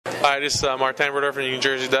Hi, this is Mark Tamberdorf from the New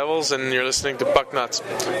Jersey Devils, and you're listening to Puck Nuts.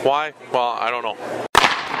 Why? Well, I don't know.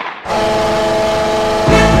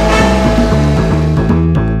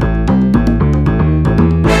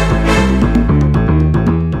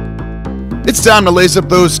 It's time to lace up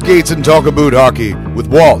those skates and talk about hockey with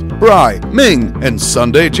Walt, Bry, Ming, and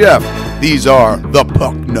Sunday Jeff. These are the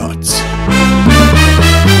Puck Nuts.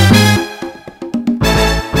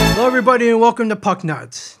 Hello, everybody, and welcome to Puck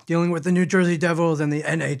Nuts, dealing with the New Jersey Devils and the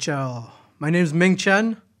NHL. My name is Ming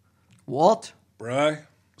Chen. Walt. Bry.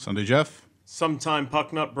 Sunday Jeff. Sometime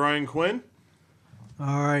Puck Nut Brian Quinn.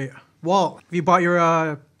 All right. Walt, have you bought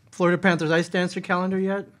your Florida Panthers Ice Dancer calendar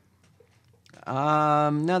yet?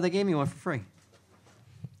 No, they gave me one for free.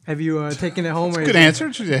 Have you taken it home? Good answer.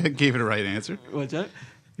 Gave it a right answer. What's that?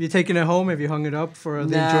 Have you taken it home? Have you hung it up for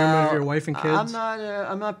the enjoyment of your wife and kids?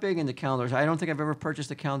 I'm not big into calendars. I don't think I've ever purchased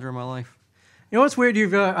a calendar in my life. You know what's weird?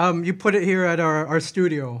 You put it here at our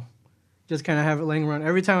studio. Just kind of have it laying around.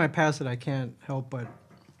 Every time I pass it, I can't help but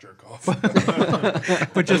Jerk off.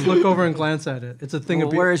 but just look over and glance at it. It's a thing.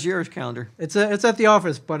 Well, where is yours calendar? It's at the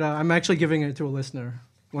office, but I'm actually giving it to a listener.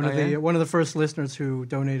 One of the first listeners who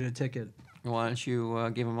donated a ticket. Why don't you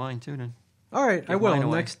give him mine too then? All right, I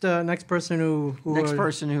will. Next person who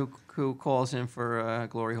calls in for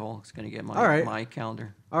Glory Hole is going to get my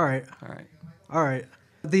calendar. All right.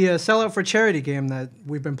 The sellout for charity game that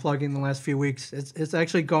we've been plugging the last few weeks, it's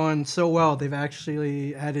actually gone so well. They've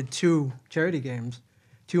actually added 2 charity games,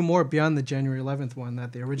 2 more beyond the January 11th one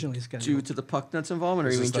that they originally scheduled. Due to the Puck Nuts involvement, or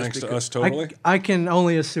Is you this mean thanks just to us totally? I can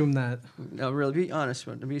only assume that. No, really, be honest.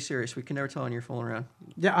 Be serious. We can never tell when you're fooling around.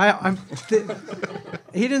 Yeah,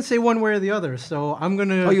 he didn't say one way or the other, so I'm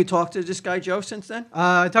gonna. Oh, you talked to this guy Joe since then?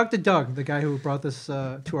 I talked to Doug, the guy who brought this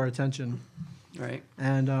to our attention. Right.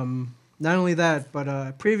 And not only that,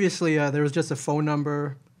 but previously there was just a phone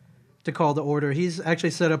number to call to order. He's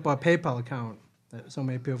actually set up a PayPal account that so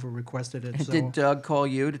many people requested it. So. Did Doug call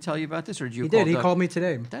you to tell you about this, or did you? He call did. He Doug? called me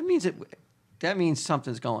today. That means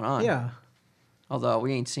something's going on. Yeah. Although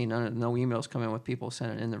we ain't seen no emails come in with people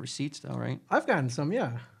sending in the receipts, though, right? I've gotten some,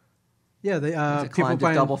 yeah. Yeah, they Has it people climbed to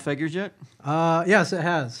buying double figures yet? Yes, it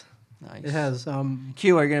has. Nice. It has.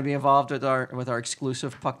 Q, are you going to be involved with our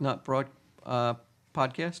exclusive Puck Nut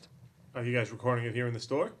podcast? Are you guys recording it here in the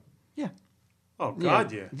store? Yeah. Oh,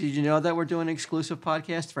 God, yeah. Did you know that we're doing an exclusive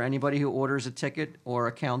podcast for anybody who orders a ticket or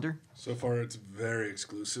a calendar? So far, it's very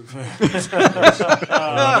exclusive.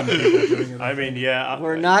 I mean, yeah.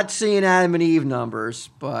 We're not seeing Adam and Eve numbers,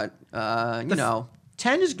 but,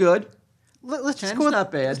 10 is good. Let's just 10's go with,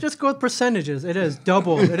 not bad. Let's just go with percentages. It has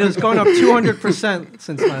doubled. It has gone up 200%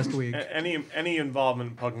 since last week. Any involvement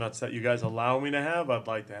in Puck Nuts that you guys allow me to have, I'd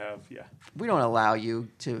like to have, yeah. We don't allow you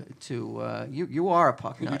to you are a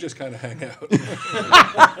Puck Nut. You just kind of hang out.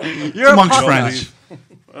 You're amongst a Puck friends.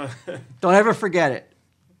 Nut. Don't ever forget it.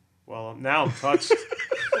 Well, now I'm touched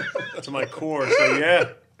to my core, so yeah,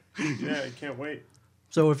 I can't wait.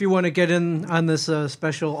 So if you want to get in on this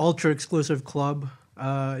special ultra-exclusive club,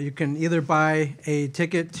 you can either buy a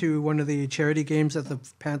ticket to one of the charity games that the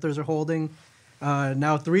Panthers are holding.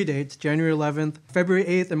 Now 3 dates, January 11th, February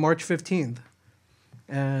 8th, and March 15th.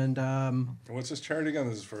 And What's this charity again?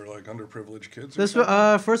 This is for like underprivileged kids? this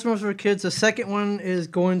first one was for kids. The second one is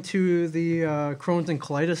going to the Crohn's and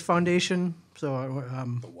Colitis Foundation. So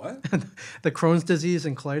The what? the Crohn's Disease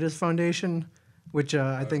and Colitis Foundation, which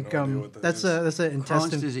I think no idea what that that's is. an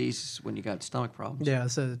intestine. Crohn's disease is when you got stomach problems. Yeah,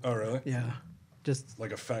 so Oh, really? yeah, just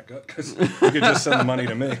Like a fat gut? Because you could just send the money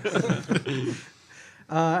to me.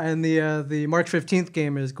 and the March 15th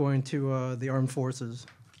game is going to the Armed Forces.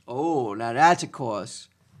 Oh, now that's a cause.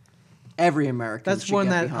 Every American. That's should one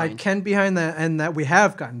get that behind. I can behind that, and that we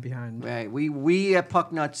have gotten behind. Right. We at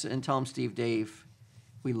Puck Nuts and Tell 'em Steve Dave,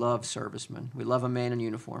 we love servicemen. We love a man in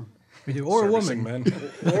uniform. We do, or a Servicing woman.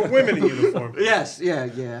 men. Or women in uniform. Yes.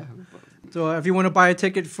 Yeah. So if you want to buy a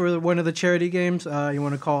ticket for one of the charity games, you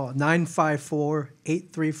want to call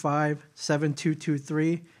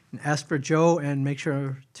 954-835-7223 and ask for Joe, and make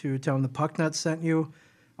sure to tell him the Puck Nuts sent you.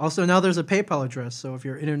 Also, now there's a PayPal address, so if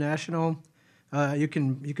you're international, you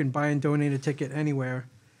can buy and donate a ticket anywhere.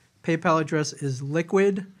 PayPal address is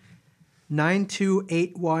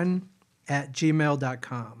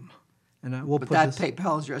liquid9281@gmail.com. And we'll But put that this.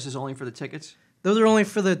 PayPal address is only for the tickets? Those are only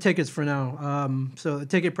for the tickets for now. So the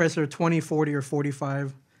ticket prices are $20, $40, or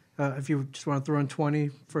 $45. If you just want to throw in $20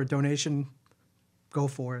 for a donation, go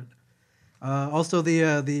for it. Also,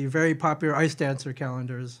 the very popular Ice Dancer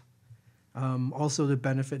calendars, also to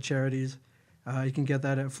benefit charities. You can get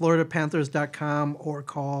that at floridapanthers.com or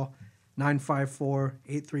call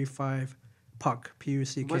 954-835-PUCK,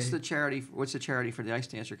 P-U-C-K. What's the charity for the Ice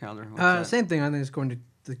Dancer calendar? Same thing. I think it's going to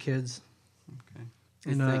the kids. Okay.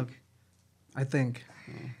 And I think.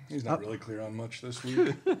 He's not really clear on much this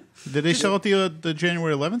week. Did they sell at the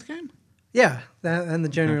January 11th game? Yeah, that and the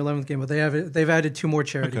January 11th game, but they've added 2 more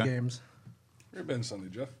charity games. Where you been Sunday,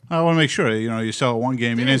 Jeff? I want to make sure. You sell one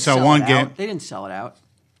game. They You didn't didn't sell sell one it game. out. They didn't sell it out.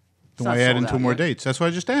 Then why add in 2 more yet. dates? That's what I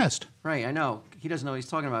just asked. Right, I know. He doesn't know what he's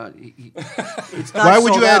talking about. It's not Why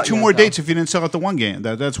would sold you add out 2 yet, more though. dates if you didn't sell at the one game?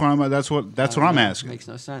 That's what I'm asking. Makes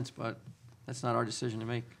no sense, but that's not our decision to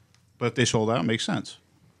make. But if they sold out, it makes sense.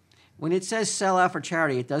 When it says sell out for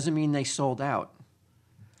charity, it doesn't mean they sold out.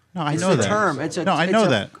 No, I It's know the that. term. I know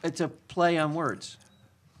that. It's a play on words.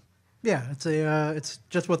 Yeah, it's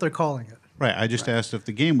just what they're calling it. Right. I just asked if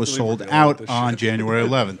the game was Believe we're sold going out with this on shit. January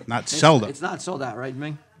 11th, not sold out. It's not sold out, right,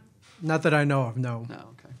 Ming? Not that I know of. No. No,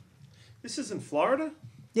 okay. This is in Florida?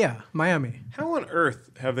 Yeah, Miami. How on earth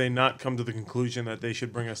have they not come to the conclusion that they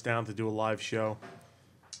should bring us down to do a live show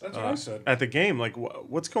That's what I said. at the game? Like,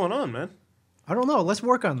 what's going on, man? I don't know. Let's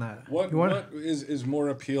work on that. What You wanna- is more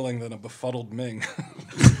appealing than a befuddled Ming?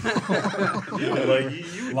 Like,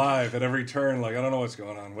 you Live at every turn, like, I don't know what's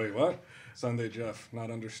going on. Wait, what? Sunday Jeff, not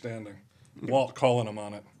understanding. Walt calling him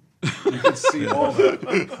on it. You can see all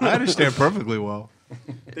that. I understand perfectly well.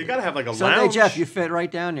 they got to have like a Sunday, lounge. Jeff, you fit right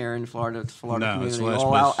down there in Florida No, community. it's last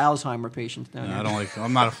All place. Alzheimer patients down No, there.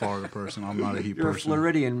 I'm not a Florida person. I'm not a heat You're a person.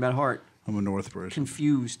 Floridian at heart, I'm a North person.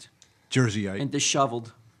 confused Jerseyite. and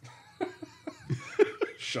disheveled.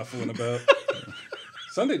 Shuffling about.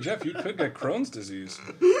 Sunday Jeff, you could get Crohn's disease.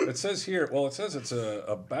 It says here, it says it's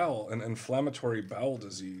an inflammatory bowel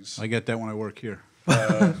disease. I get that when I work here.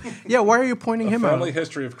 Yeah, why are you pointing him Family out?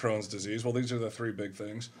 history of Crohn's disease. Well, these are the 3 big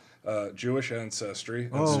things. Jewish ancestry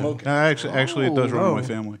and smoking. Actually, it does run in my Oh.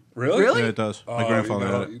 family. Really? Really? Yeah, it does. My Oh, grandfather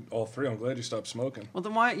you know, had it. all 3. I'm glad you stopped smoking. Well,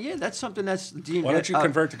 then why? Yeah, that's something that's. Why don't you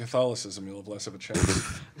convert to Catholicism? You'll have less of a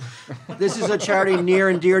chance. This is a charity near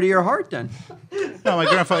and dear to your heart, then. No, my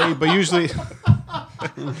grandfather. But usually,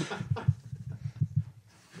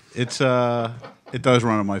 it does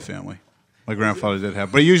run in my family. My grandfather did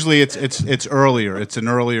have, but usually it's earlier. It's an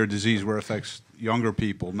earlier disease where it affects younger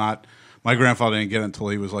people. Not my grandfather didn't get it until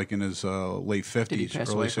he was like in his late 50s, pass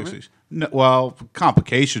early away from it? 60s. No, well,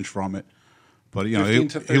 complications from it, but 15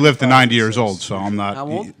 to he lived to 90 35, years it old, says. so I'm not How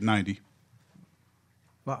old? 90.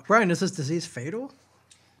 Wow. Brian, is this disease fatal?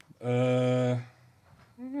 No,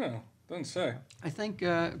 doesn't say. I think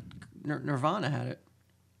Nirvana had it.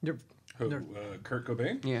 You're- Who? They're- Kurt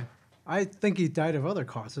Cobain? Yeah. I think he died of other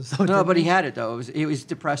causes. Though, No, didn't but he had it though. He was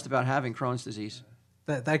depressed about having Crohn's disease.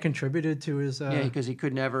 that contributed to his. Yeah, because he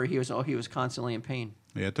could never. He was constantly in pain.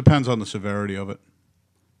 Yeah, it depends on the severity of it,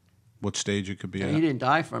 what stage it could be And at. he didn't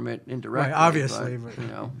die from it indirectly. Right, obviously, but,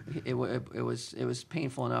 but- it was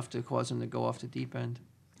painful enough to cause him to go off the deep end.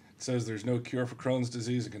 It says there's no cure for Crohn's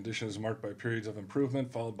disease. The condition is marked by periods of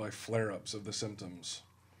improvement followed by flare-ups of the symptoms.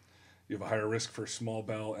 You have a higher risk for small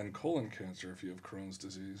bowel and colon cancer if you have Crohn's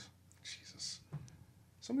disease. Jesus.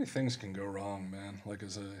 So many things can go wrong, man. Like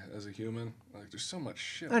as a human, like there's so much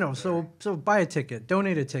shit. I know. out So buy a ticket,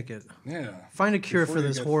 donate a ticket, there. Yeah. find a cure Before for you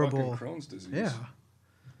this get horrible. fucking Crohn's disease. Yeah.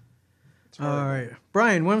 It's All horrible. right,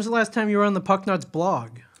 Brian. When was the last time you were on the Puck Nuts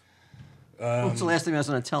blog? What's the last time I was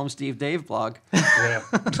on a Tell 'em Steve Dave blog? Yeah.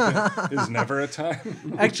 Is never a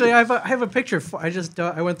time. Actually, I have a picture.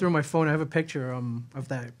 I went through my phone. I have a picture of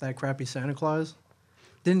that crappy Santa Claus.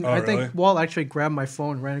 Oh, I think really? Walt actually grabbed my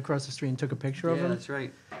phone, ran across the street, and took a picture of Yeah, him. that's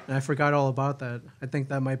right. And I forgot all about that. I think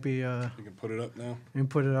that might be. You can put it up now. You can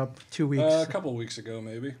put it up 2 weeks. A couple weeks ago,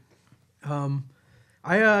 maybe.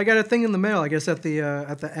 I got a thing in the mail. I guess at the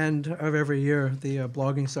end of every year, the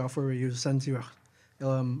blogging software we use sends you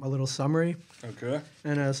a little summary. Okay.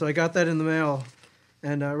 And so I got that in the mail,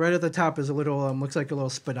 and right at the top is a little looks like a little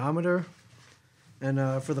speedometer.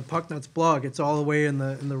 And for the Puck Nuts blog, it's all the way in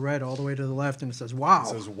the red, all the way to the left, and it says "Wow." It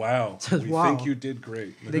says, "Wow, says, we wow. think you did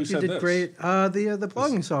great." I think you did great. The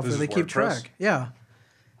blogging software, this they is keep WordPress? track. Yeah.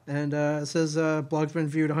 And it says blog's been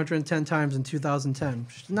viewed 110 times in 2010.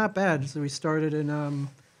 Which is not bad. So we started in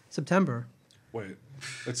September. Wait,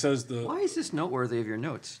 it says the. Why is this noteworthy of your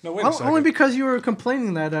notes? No, wait a second. Only because you were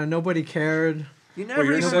complaining that nobody cared. You never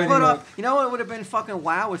you're even saying put that- up. You know what would have been fucking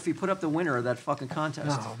wow if you put up the winner of that fucking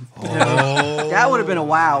contest. Oh. That would have been a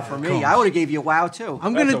wow for me. I would have gave you a wow too.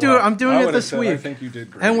 I'm That's gonna a do it. wow. I'm doing I it would've this said, week. I think you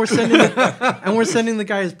did great. And we're sending the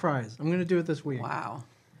guy his prize. I'm gonna do it this week. Wow.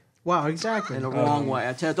 Wow, exactly. In the wrong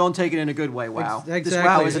way. Don't take it in a good way. Wow. This exactly.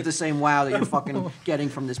 wow isn't the same wow that you're fucking getting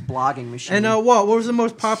from this blogging machine. And what was the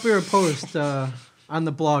most popular post on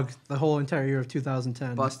the blog the whole entire year of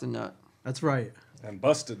 2010? Bust a nut. That's right. And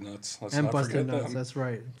busted nuts. Let's and not busted forget nuts. them. That's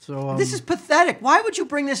right. So This is pathetic. Why would you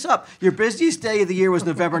bring this up? Your busiest day of the year was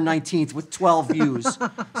November 19th with 12 views.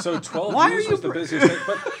 So 12 Why views are was you the busiest day.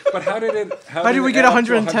 But how did it? How did we it get add up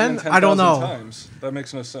to 110? I don't know. Times? That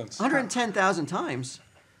makes no sense. 110,000 times.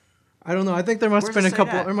 I don't know. I think there must Where's have been it a say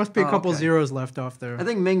couple. that? There must be a Oh, couple okay. zeros left off there. I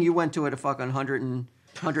think Ming, you went to it a fucking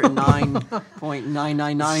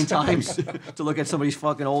 109.999 times to look at somebody's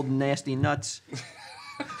fucking old nasty nuts.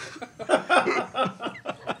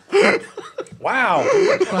 Wow.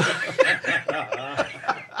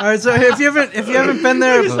 All right. So if you haven't been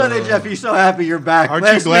there, Sunday Jeff, he's so happy you're back. Aren't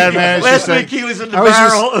you glad, man? It's Last just week he was in the I was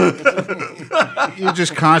barrel. You're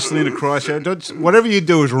just constantly in the crosshair. Whatever you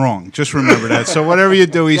do is wrong. Just remember that. So whatever you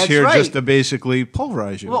do, he's That's here right. just to basically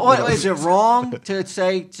pulverize you. What, is it wrong to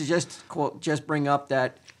say to just quote just bring up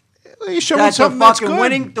that He's showing that's a something that's fucking good.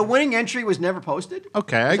 winning? The winning entry was never posted.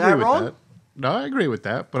 Okay, I Is agree that with wrong? that. No, I agree with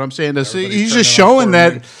that. But I'm saying this. Everybody's He's just turning on showing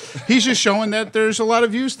that. Corbin. He's just showing that there's a lot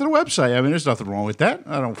of views to the website. I mean, there's nothing wrong with that.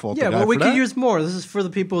 I don't fault yeah, the guy but we for could that. use more. This is for the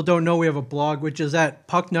people who don't know. We have a blog, which is at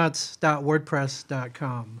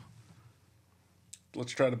pucknuts.wordpress.com.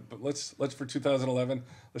 Let's try to let's for 2011.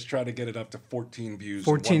 Let's try to get it up to 14 views.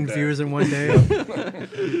 14 in one day. views in one day.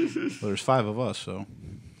 Well, there's 5 of us, so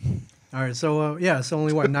All right. So so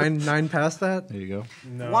only what nine past that. there you go.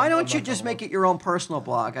 No, Why I'm don't you not just gonna make it your own personal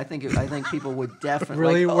blog? I think people would definitely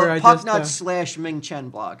Really? like, Where I just, Pucknuts / Ming Chen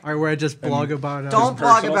blog. All right, where I just blog about. Don't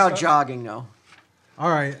blog personal about stuff? jogging though. All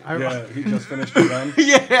right. Yeah, he just finished a run.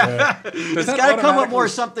 Yeah. Does It's that got to come up more automatically-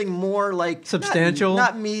 something more like Substantial?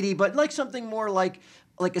 not meaty, but like something more like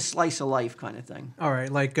a slice of life kind of thing. All right,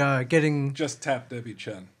 like getting. Just tap Debbie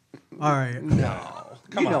Chen. All right. No,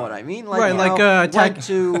 you know what I mean. Like, Right, you like, know, attack-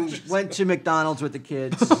 went to McDonald's with the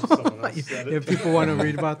kids. If people want to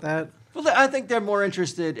read about that, Well, I think they're more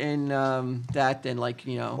interested in that than like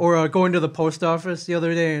or going to the post office the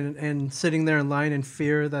other day and sitting there in line in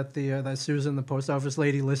fear that that Susan, the post office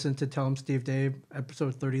lady, listened to Tell 'em Steve Dave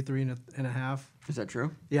episode 33 and a half. Is that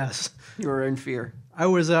true? Yes, You were in fear. I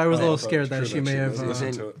was a little It's scared true that she may have.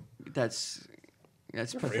 listened to it. That's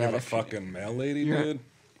Afraid of a pathetic. fucking mail lady, You're- dude.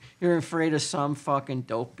 You're afraid of some fucking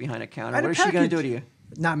dope behind a counter. I had What a is she gonna do package. to you?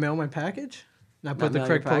 Not mail my package. Not put Not the mail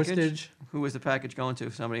your correct package? postage. Who was the package going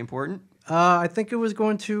to? Somebody important? I think it was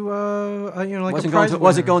going to like wasn't a prize wasn't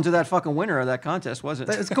winner. going to that fucking winner of that contest, was it?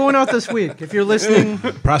 It's going out this week. If you're listening,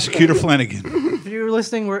 Prosecutor Flanagan. if you're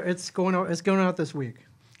listening, it's going out. It's going out this week.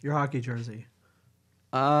 Your hockey jersey.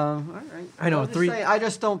 All right. I know, I'm just three- saying, I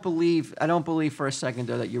just don't believe. I don't believe for a second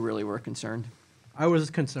though that you really were concerned. I was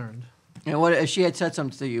concerned. And what if she had said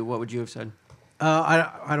something to you? What would you have said?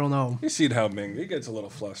 I don't know. You see how Ming, he gets a little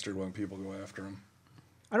flustered when people go after him.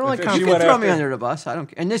 I don't like If You she can went throw me after- under the bus. I don't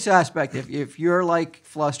care. In this aspect, if you're like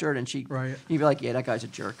flustered and she, Right. you'd be like, yeah, that guy's a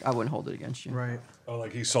jerk. I wouldn't hold it against you. Right. Oh,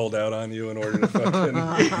 like he sold out on you in order to fucking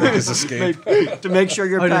make his escape. To make sure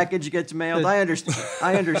your Oh, no. package gets mailed. I understand.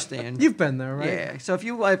 I understand. You've been there, right? Yeah. So if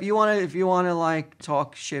you want to like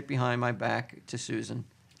talk shit behind my back to Susan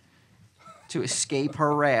to escape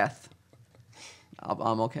her wrath,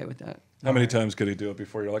 I'm okay with that. How many times could he do it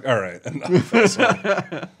before you're like, all right, enough? That's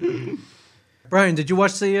all. Brian, did you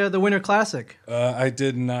watch the Winter Classic? I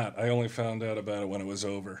did not. I only found out about it when it was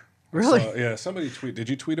over. I Really? saw- yeah, somebody tweet. Did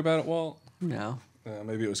you tweet about it, Walt? No.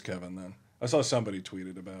 Maybe it was Kevin then. I saw somebody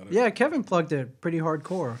tweeted about it. Yeah, Kevin plugged it pretty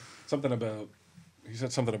hardcore. Something about, he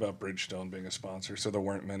said something about Bridgestone being a sponsor, so there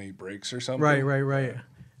weren't many breaks or something.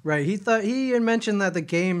 Right. He had mentioned that the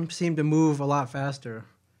game seemed to move a lot faster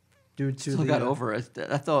due to Still the. got over it.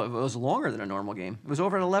 I thought it was longer than a normal game. It was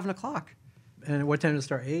over at 11 o'clock. And what time did it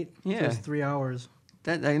start? 8? So Yeah. it's 3 hours.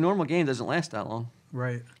 That a normal game doesn't last that long.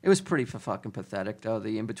 Right. It was pretty fucking pathetic though.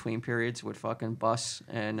 The in between periods with fucking Bus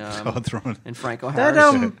and throwing. and Franco That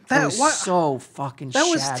Harris. that it was what so fucking. that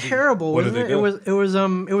was shabby. terrible, What did wasn't they it?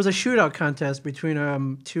 do? It was a shootout contest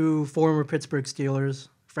between two former Pittsburgh Steelers,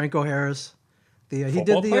 Franco Harris. He Football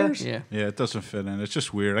did the players? Yeah. Yeah, it doesn't fit in. It's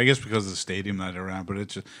just weird. I guess because of the stadium that they're around, but it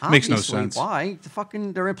just makes no Obviously, sense. Why?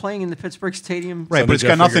 They're playing in the Pittsburgh Stadium. Right, Sunday but it's got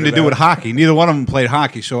Jeff nothing to figured it do with out. hockey. Neither one of them played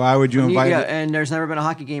hockey, so why would you invite? Yeah, and there's never been a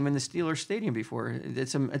hockey game in the Steelers Stadium before.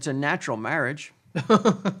 It's a natural marriage.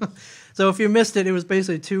 So if you missed it, it was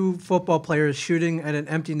basically two football players shooting at an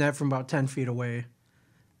empty net from about 10 feet away,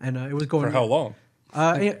 and it was going For how long?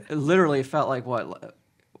 Literally, it felt like what?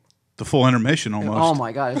 The full intermission almost. Oh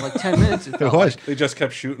my god! It was like 10 minutes. It It felt was. like. They just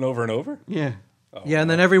kept shooting over and over? Yeah. Yeah, and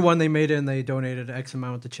then everyone they made in, they donated X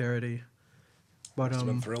amount to charity. But It's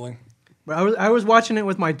been thrilling. but I was watching it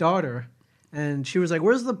with my daughter, and she was like,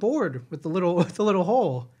 "Where's the board with the little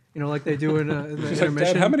hole?" like they do in the She's like,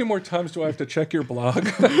 intermission. Dad, how many more times do I have to check your blog?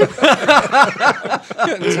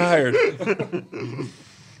 Getting tired.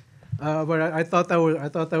 But I thought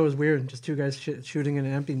that was weird. Just two guys shooting in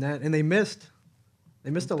an empty net, and they missed. They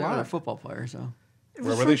missed a They're lot. football players, though.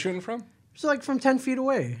 Where were they shooting from? It's like from 10 feet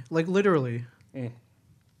away, like literally.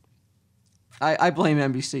 I blame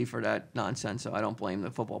NBC for that nonsense, so I don't blame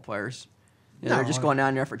the football players. No, they're just going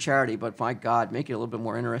down there for charity, but my God, make it a little bit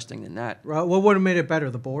more interesting than that. What would have made it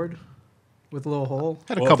better? The board with a little hole?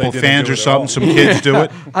 Had a Well, if couple they didn't fans do or it at something. all. Some kids do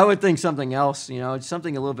it. I would think something else, it's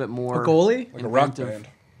something a little bit more. A goalie? Like a rock inventive. band,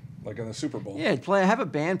 like in the Super Bowl. Yeah, have a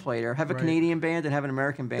band play there. Have a Right. Canadian band and have an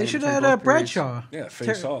American band. They should between have both had periods. Bradshaw. Yeah,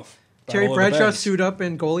 face off. Terry Battle of the Bradshaw bands. suit up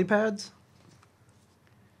in goalie pads.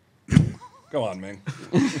 Go on, Ming.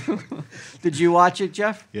 Did you watch it,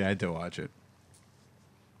 Jeff? Yeah, I do watch it.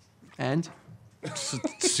 And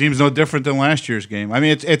Seems no different than last year's game. I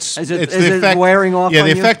mean, it's Is it the effect wearing off Yeah, on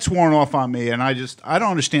the you? effect's worn off on me, and I don't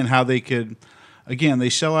understand how they could. Again, they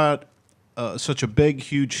sell out such a big,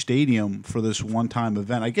 huge stadium for this one-time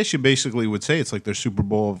event. I guess you basically would say it's like their Super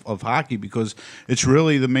Bowl of hockey because it's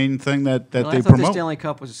really the main thing that I they thought promote. the Stanley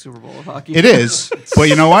Cup was a Super Bowl of hockey. It is, but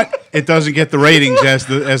you know what? It doesn't get the ratings as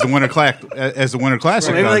the Winter Classic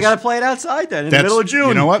Maybe does. they got to play it outside then in the middle of June.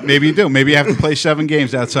 You know what? Maybe you do. Maybe you have to play 7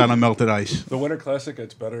 games outside on melted ice. The Winter Classic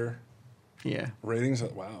gets better Yeah. ratings.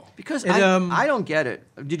 Wow. Because It, I don't get it.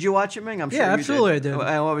 Did you watch it, Ming? I'm sure Yeah, you absolutely did.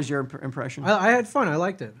 I did. What was your impression? I had fun. I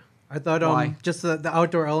liked it. I thought Why? just the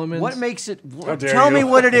outdoor elements. What makes it? How dare Tell you. me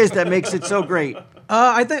what it is that makes it so great.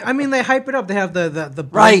 I mean they hype it up. They have the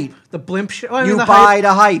blimp, Right. the blimp show. I mean, You the buy hype,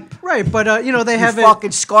 the hype. right? But they You have it.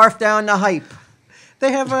 fucking scarf down the hype.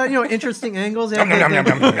 They have interesting angles. They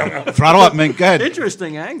have the, Throttle up, man. Go ahead.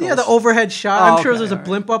 Interesting angles. yeah, the overhead shot. Oh, I'm sure okay, there's a all right.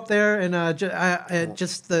 blimp up there, and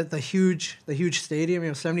just the huge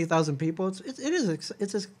stadium. 70,000 people. It's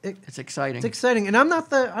exciting. It's exciting, and I'm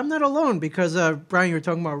not alone because Brian, you were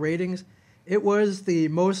talking about ratings. It was the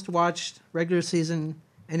most watched regular season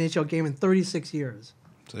NHL game in 36 years.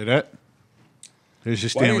 Say that. There's your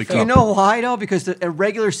Why do you Stanley think- Cup. You know why though? Because a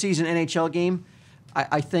regular season NHL game,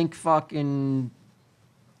 I think fucking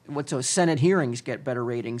what's those Senate hearings get better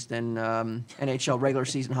ratings than NHL regular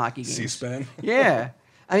season hockey games. C-SPAN. Yeah.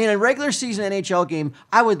 I mean, a regular season NHL game,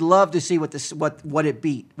 I would love to see what it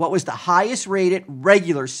beat. What was the highest rated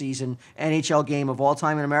regular season NHL game of all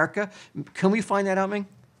time in America? Can we find that out, Ming?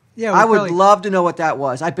 Yeah, I we'll would probably- love to know what that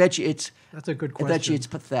was. I bet you it's. That's a good I question. bet you it's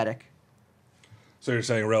pathetic. So you're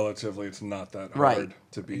saying relatively it's not that Right. hard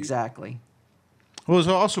to beat. Exactly. Well, it was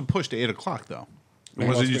also pushed to 8 o'clock, though. Man,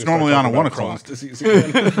 Was let's it start normally on talking at 1 about o'clock? Crohn's disease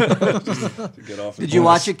again. Just to get off the Did you bonus.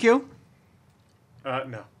 watch it, Q?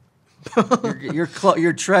 No.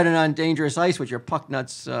 You're treading on dangerous ice with your puck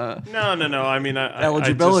nuts No. I mean,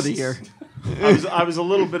 eligibility I here. I was a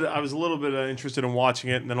little bit interested in watching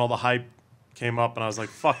it, and then all the hype came up, and I was like,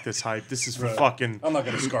 "Fuck this hype! This is for Right. fucking I'm not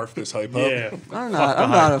going to scarf this hype yeah, up. I'm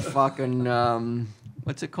not a fucking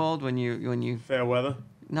what's it called when you fair weather."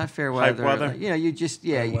 not fair Hype weather. weather? You just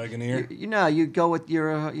you Wagoneer? you go with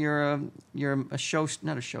you're a show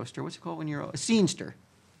not a showster. What's it called when you're a scenester?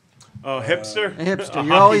 Oh, hipster. A hipster. A You're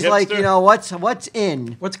hockey always like hipster? what's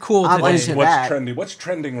in. What's cool I'm today? into What's that. trendy? What's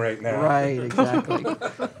trending right now? Right. Exactly. Did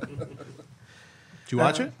you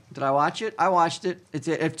watch it? Did I watch it? I watched it.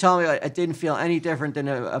 Tell me, it didn't feel any different than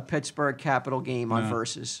a Pittsburgh Capital game on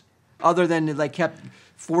Versus, other than they kept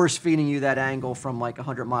force feeding you that angle from like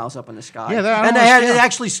 100 miles up in the sky. Yeah, that- I and don't they had it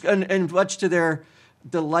understand. actually, and much to their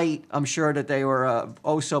delight, I'm sure that they were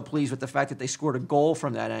so pleased with the fact that they scored a goal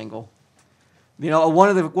from that angle. One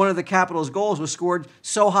of the Capitals' goals was scored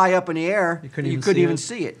so high up in the air You that couldn't you even couldn't see even it.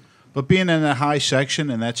 see it. But being in that high section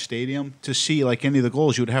in that stadium, to see like any of the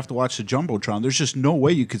goals, you would have to watch the Jumbotron. There's just no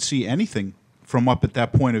way you could see anything from up at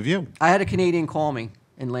that point of view. I had a Canadian call me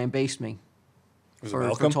and lambaste me Was it for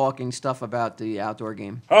Malcolm? talking stuff about the outdoor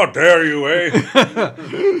game. How dare you,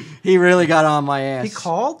 eh? He really got on my ass. He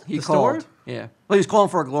called He the called. store? Yeah. Well, he was calling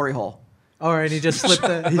for a glory hole, All right, he just slipped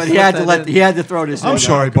that. but he had to throw this. I'm in.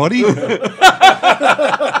 sorry, buddy.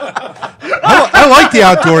 I like the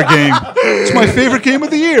outdoor game. It's my favorite game of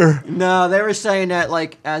the year. No, they were saying that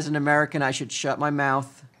like as an American, I should shut my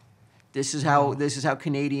mouth. This is how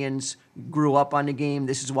Canadians grew up on the game.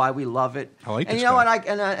 This is why we love it. I like and this you know guy.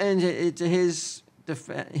 what? To his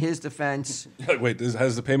defense, Wait,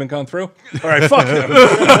 has the payment gone through? All right, fuck him.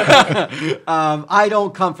 I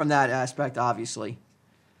don't come from that aspect, obviously,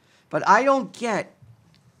 but I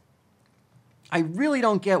really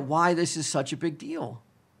don't get why this is such a big deal.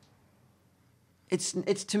 It's to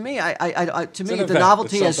me, to me, an the event.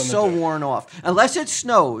 novelty It's has something so to do. worn off. Unless it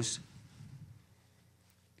snows,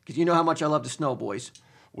 because you know how much I love the snow, boys.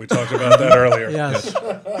 We talked about that earlier. Yes.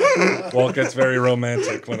 Walt gets very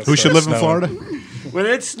romantic when it Who should live starts in Florida? When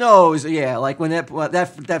it snows, yeah, like when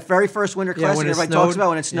that very first winter Yeah, classic when it everybody snowed. talks about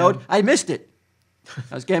when it snowed, Yeah. I missed it.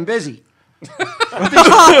 I was getting busy. For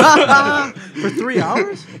 3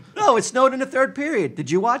 hours? No, it snowed in the third period. Did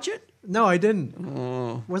you watch it? No, I didn't.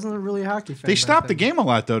 Wasn't a really hockey fan. They back stopped the then. game a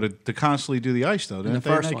lot though to constantly do the ice though. In Didn't the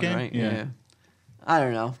they, first that one, game? right? Yeah. I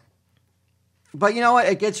don't know. But you know what?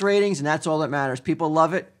 It gets ratings, and that's all that matters. People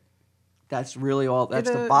love it. That's really all. That's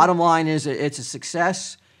the bottom line. Is it's a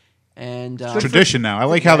success, and Tradition now. I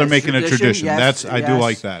like how they're it's making a tradition. Yes, I do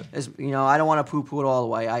like that. As, I don't want to poo-poo it all the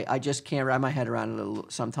way. I just can't wrap my head around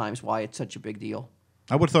it sometimes why it's such a big deal.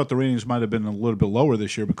 I would have thought the ratings might have been a little bit lower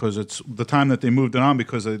this year because it's the time that they moved it on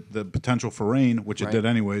because of the potential for rain, which it Right. did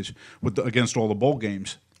anyways, against all the bowl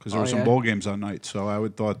games because there were some bowl games on night. So I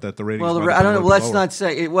would thought that the ratings. Well, might have I been don't a know. little Let's bit lower. not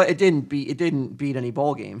say it. It didn't beat any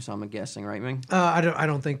bowl games. I'm guessing, right, Ming? I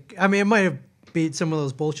don't think. I mean, it might have beat some of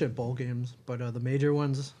those bullshit bowl games, but the major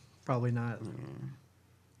ones probably not.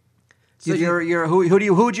 So who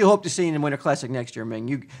would you hope to see in the Winter Classic next year,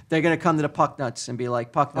 Ming? They're going to come to the Puck Nuts and be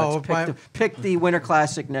like, Puck Nuts, pick the Winter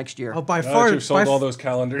Classic next year. Oh, by Now far, that you've sold all those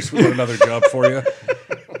calendars, we got another job for you.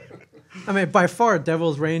 I mean, by far,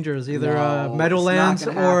 Devils Rangers, either No, Meadowlands it's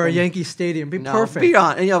not gonna or happen. Yankee Stadium, be No, perfect. Be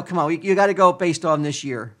on. Come on. You got to go based on this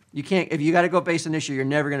year. You can't. If you got to go based on this year, you're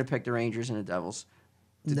never going to pick the Rangers and the Devils.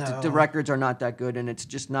 No. The records are not that good, and it's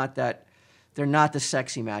just not that. They're not the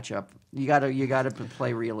sexy matchup. You gotta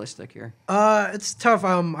play realistic here. It's tough.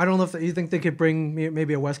 I don't know if you think they could bring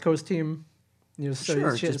maybe a West Coast team.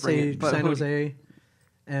 Sure, just bring say it, but San who- Jose,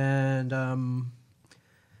 and I'm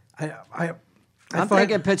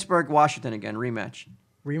thinking Pittsburgh, Washington again rematch.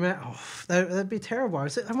 rematch. Oh, that'd be terrible. I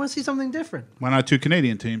want to see something different. Why not two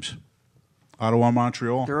Canadian teams? Ottawa,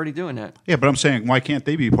 Montreal. They're already doing that. Yeah, but I'm saying why can't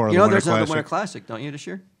they be part of the Winter There's Classic? another Winter Classic, don't you, this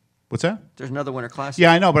year? What's that? There's another Winter Classic.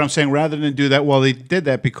 Yeah, I know, but I'm saying rather than do that, well, they did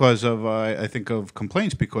that because of I think of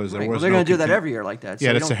complaints because there Right. was. Well, they're no going to do that contin- every year like that.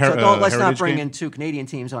 Yeah, you that's a let's not heritage bring game. in two Canadian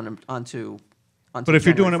teams onto. But if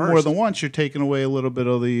you're doing it January more 1st. than once, you're taking away a little bit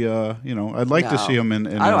of the. I'd like to No. see them in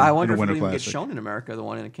I a wonder if Winter it'll even get Classic. shown in America, the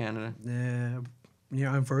one in Canada.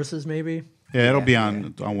 Yeah, on Versus maybe. Yeah, it'll be Yeah,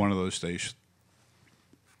 on one of those stations.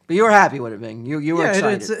 But you were happy with it, Bing. You were Yeah,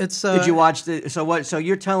 excited. it's, Did you watch the? So what? So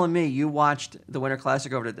you're telling me you watched the Winter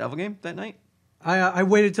Classic over the Devil game that night? I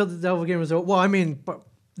waited till the Devil game was over. Well, I mean, but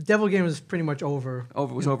the Devil game was pretty much over. It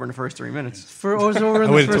was over in the first 3 minutes. It was over in I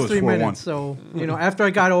the waited till first it was 3 4-1. minutes. So after I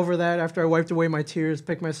got over that, after I wiped away my tears,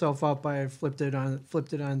 picked myself up, I flipped it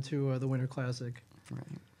onto the Winter Classic. Right.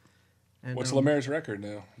 And, What's Lemaire's record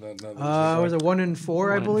now? Now that was it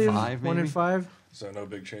 1-4? I 1-5, believe maybe? 1-5. So no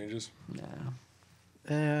big changes. Yeah.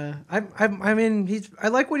 I mean, I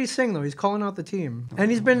like what he's saying though. He's calling out the team,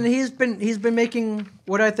 and he's been making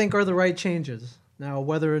what I think are the right changes. Now,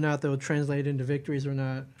 whether or not they'll translate into victories or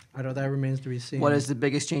not, I don't. That remains to be seen. What is the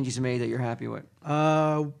biggest change he's made that you're happy with?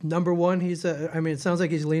 Number one? It sounds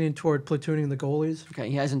like he's leaning toward platooning the goalies. Okay,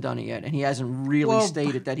 he hasn't done it yet, and he hasn't really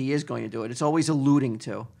stated that he is going to do it. It's always alluding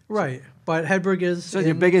to. Right, but Hedberg is. So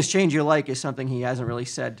the biggest change you like is something he hasn't really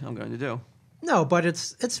said, I'm going to do. No, but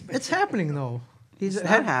it's happening though. It's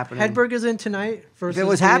not happening. Hedberg is in tonight. Versus If it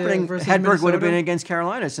was happening, versus Hedberg would have been Minnesota. against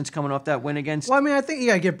Carolina since coming off that win against. Well, I mean, I think you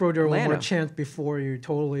gotta give Brodeur one more Atlanta. chance before you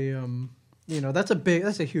totally. That's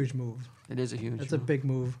a huge move. It is a huge. That's a big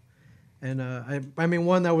move, and I mean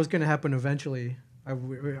one that was going to happen eventually. I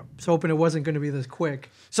was hoping it wasn't going to be this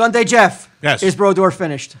quick. Sunday, Jeff. Yes. Is Brodeur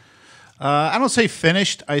finished? I don't say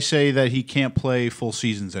finished. I say that he can't play full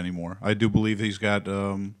seasons anymore. I do believe he's got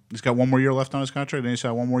one more year left on his contract. Didn't he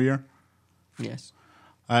say 1 more year? Yes.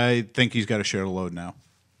 I think he's got to share the load now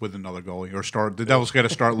with another goalie, or start. The Devils got to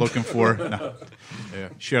start looking for. No, yeah,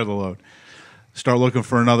 share the load. Start looking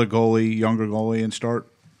for another goalie, younger goalie, and start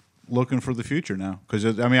looking for the future now. Because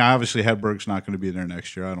obviously Hedberg's not going to be there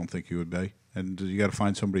next year. I don't think he would be, and you got to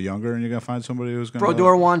find somebody younger, and you got to find somebody who's going.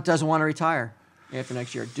 Brodeur doesn't want to retire after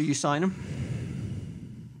next year. Do you sign him?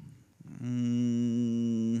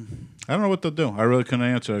 I don't know what they'll do. I really couldn't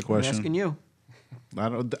answer that I'm question. asking you.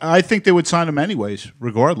 I think they would sign him anyways,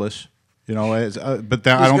 regardless. But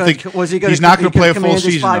I don't think Was he going he's not going to play a full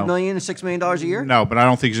season. $5 though. million and $6 million a year? No, but I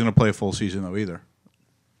don't think he's going to play a full season though either.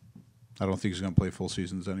 I don't think he's going to play full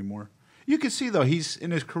seasons anymore. You can see though he's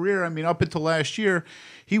in his career. I mean, up until last year,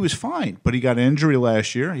 he was fine, but he got an injury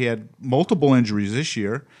last year. He had multiple injuries this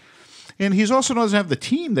year, and he also doesn't have the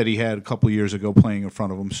team that he had a couple years ago playing in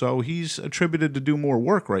front of him. So he's attributed to do more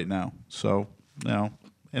work right now. So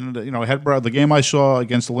Hedberg, the game I saw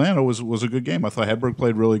against Atlanta was a good game. I thought Hedberg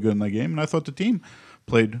played really good in that game, and I thought the team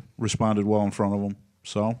responded well in front of him.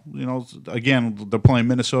 So, again, they're playing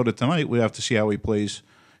Minnesota tonight. We have to see how he plays,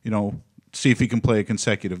 see if he can play a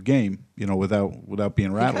consecutive game, without being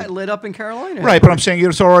He rattled. got lit up in Carolina. Right, but I'm saying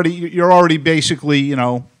you're already basically,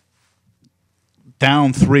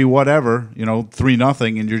 down 3 whatever,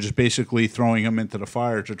 3-0, and you're just basically throwing him into the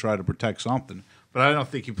fire to try to protect something. But I don't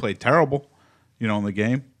think he played terrible, in the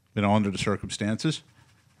game, under the circumstances.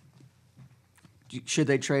 Should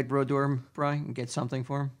they trade Brodeur, Brian, and get something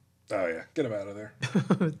for him? Oh, yeah. Get him out of there.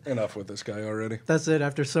 Enough with this guy already. That's it.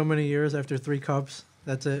 After so many years, after 3 cups,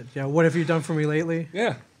 that's it. Yeah. What have you done for me lately?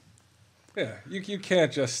 Yeah. Yeah. You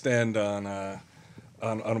can't just stand on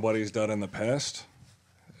what he's done in the past.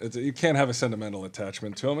 You can't have a sentimental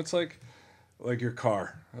attachment to him. It's like your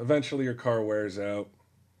car. Eventually your car wears out.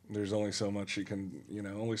 There's only so much you can,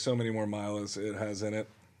 only so many more miles it has in it.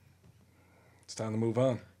 It's time to move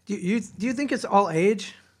on. Do you think it's all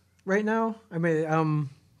age right now? I mean,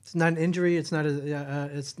 it's not an injury. It's not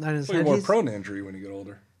it's not his Well, head. you're more prone to injury when you get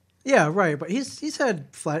older. Yeah, right. But he's had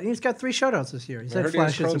He's got 3 shutouts this year. He's had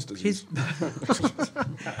flashes.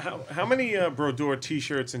 How many Brodeur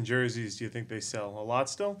T-shirts and jerseys do you think they sell? A lot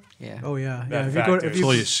still. Yeah. Oh yeah. That If That's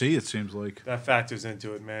all you see, it seems like. That factors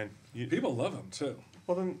into it, man. People love him, too.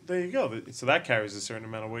 Well, then there you go. So that carries a certain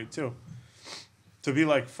amount of weight too. To be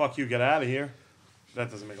like, "Fuck you, get out of here,"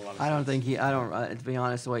 that doesn't make a lot of sense. I don't think to be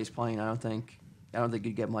honest, the way he's playing, I don't think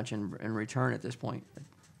he'd get much in return at this point.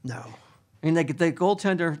 No. I mean, the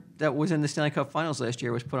goaltender that was in the Stanley Cup Finals last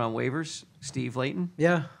year was put on waivers, Steve Layton,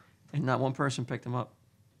 Yeah. and not one person picked him up.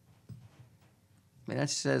 I mean, that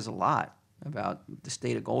says a lot about the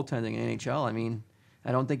state of goaltending in NHL. I mean,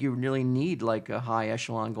 I don't think you really need like a high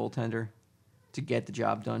echelon goaltender to get the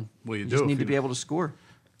job done. Well, you just do need if to you- be able to score.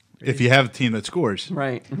 If you have a team that scores.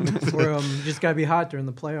 Right. Or you just gotta be hot during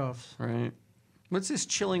the playoffs. Right. What's this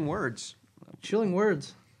chilling words? Chilling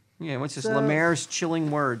words. Yeah, what's this? So- Lemaire's chilling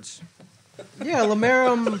words. Yeah, Lemaire.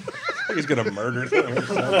 I think he's going to murder them.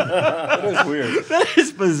 That is weird. That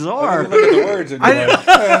is bizarre. Look at the words and you're like,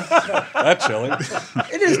 that's chilling.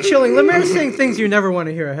 It is chilling. Lemaire's saying things you never want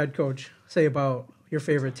to hear a head coach say about your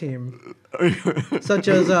favorite team, such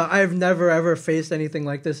as I've never ever faced anything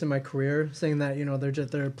like this in my career. Saying that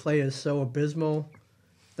their play is so abysmal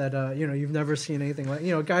that you've never seen anything like.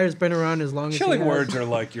 A guy who's been around as long as Chilling he has. words are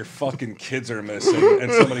like your fucking kids are missing and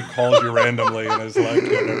somebody calls you randomly and is like,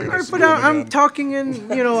 you're never All gonna right, see but them I'm again. talking in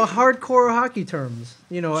hardcore hockey terms.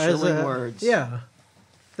 As Chilling words. Yeah,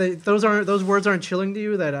 those words aren't chilling to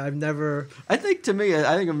you. That I've never. I think if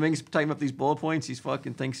Ming's typing up these bullet points, he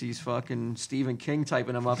thinks he's fucking Stephen King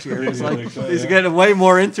typing them up here. It's like he's getting way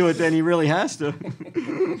more into it than he really has to.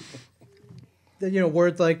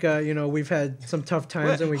 Words like we've had some tough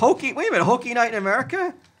times and we. Wait a minute, Hokey Night in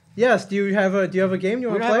America? Yes. Do you have a game you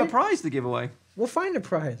We want to don't play? have a prize to give away. We'll find a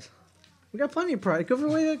prize. We got plenty of prize. Give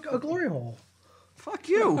away a glory hole. Fuck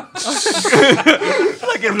you. I'm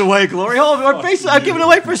not giving away a glory hole. I'm giving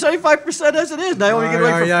away for 75% as it is. Now I want to give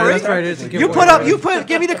away for yeah, free. that's right. It's a giveaway.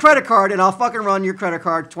 Give me the credit card and I'll fucking run your credit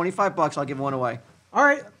card. $25. I'll give one away. All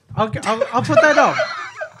right. I'll put that up.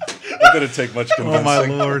 It didn't take much convincing. Oh, my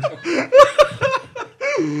Lord.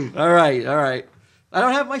 All right. I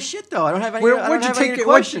don't have my shit though. I don't have any. Where'd you take it?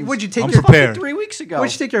 questions? Where'd you take I'm your? prepared. 3 weeks ago.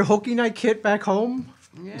 Where'd you take your Hokey Night kit back home?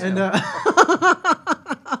 Yeah. And Those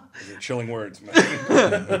are chilling words, man.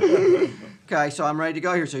 Okay, so I'm ready to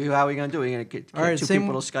go here. So how are we gonna do? Are you gonna get All right, two same-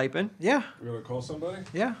 people to Skype in? yeah, We're going to call somebody?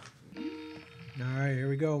 yeah. All right, here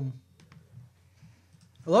we go.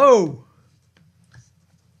 Hello.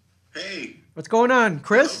 Hey, What's going on,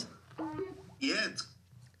 Chris? yeah, it's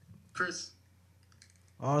Chris.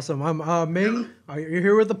 Awesome. I'm Ming. You're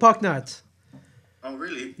here with the Puck Nuts. Oh,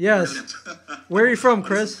 really? Yes. Brilliant. Where are you from, Oh, this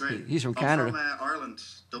Chris? is great. He's from I'm Canada. from Ireland,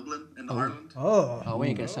 Dublin, in Ireland. Oh. Oh, we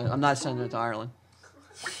ain't gonna send it. I'm not sending it to Ireland.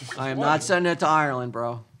 I am not sending it to Ireland,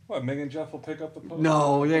 bro. What, Meg and Jeff will pick up the post?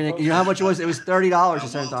 No, you know how much it was? It was $30 to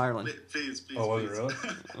send it to Walt, Ireland. Please. Oh, was it really?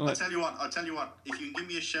 I'll tell you what. If you can give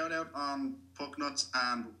me a shout out on Puck Nuts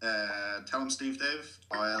and tell him Steve Dave,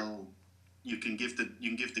 you can give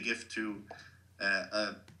the gift to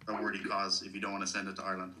a worthy cause if you don't want to send it to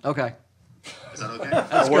Ireland. Okay. Is that okay?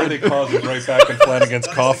 A worthy cause is right back in Flanagan's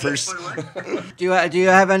coffers. Do you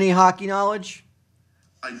have any hockey knowledge?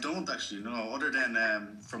 I don't actually know, other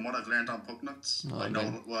than from what I've learned on Puck Nuts. I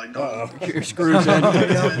know. Well, I know. Uh-oh. Your screws in.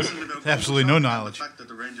 Absolutely no knowledge. The fact that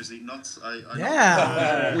the Rangers eat nuts. I know.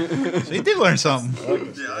 Yeah. So you did learn something.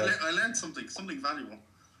 Yeah, I learned something valuable.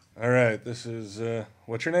 All right, this is,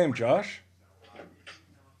 what's your name, Josh?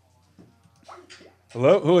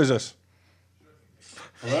 Hello, who is this?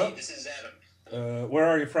 Hello? Hey, this is Adam. Where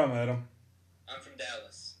are you from, Adam? I'm from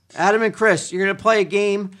Dallas. Adam and Chris, you're gonna play a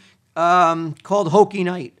game. called Hokey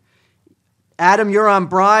Night. Adam, you're on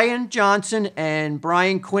Brian Johnson and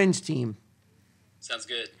Brian Quinn's team. Sounds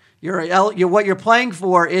good. What you're playing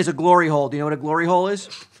for is a glory hole. Do you know what a glory hole is?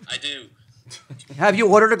 I do. Have you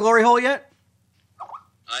ordered a glory hole yet?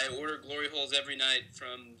 I order glory holes every night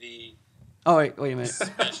from the Oh, wait a minute.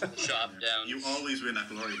 special shop down. You always win at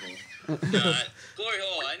glory hole. No, glory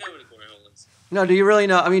hole. I know what a glory hole is. No, do you really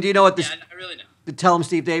know? I mean, do you know what Yeah, I really know. the Tell 'em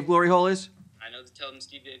Steve Dave glory hole is? I know the Tell Them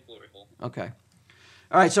Steve Dave glory hole. Okay.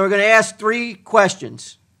 All right, so we're going to ask 3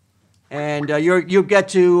 questions. And you get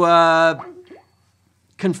to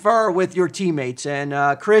confer with your teammates.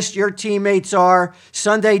 And Chris, your teammates are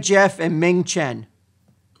Sunday Jeff and Ming Chen.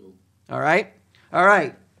 Cool. All right? All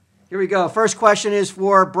right. Here we go. First question is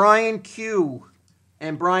for Brian Q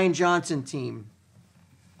and Brian Johnson team.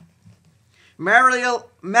 Mario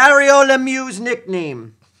Lemieux's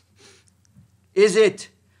nickname. Is it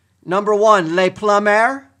number 1, Le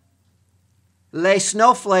Plumber, Le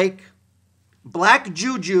Snowflake, Black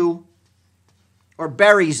Juju, or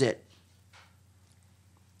Buries It?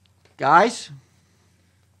 Guys?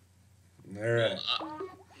 All right.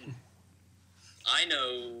 I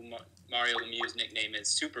know Mario Lemieux's nickname is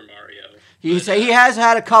Super Mario. He has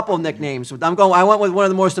had a couple nicknames. I went with one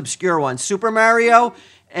of the most obscure ones. Super Mario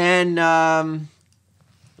and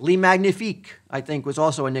Le Magnifique, I think, was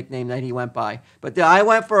also a nickname that he went by. But I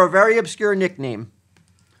went for a very obscure nickname.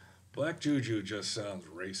 Black Juju just sounds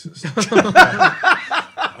racist.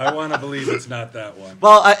 I want to believe it's not that one.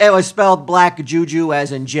 Well, it was spelled Black Juju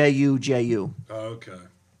as in Juju. Okay.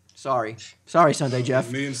 Sorry, Sunday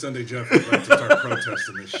Jeff. Me and Sunday Jeff are about to start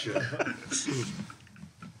protesting this shit.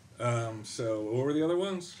 So, what were the other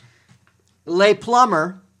ones? Le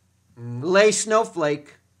Plumber, Le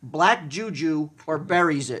Snowflake, Black Juju, or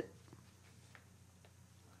Buries It?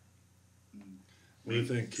 What do you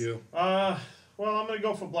think, Q? Well, I'm gonna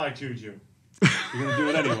go for Black Juju. You're gonna do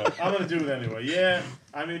it anyway. I'm gonna do it anyway. Yeah.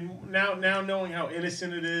 I mean, now knowing how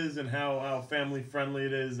innocent it is and how family friendly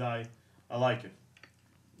it is, I like it.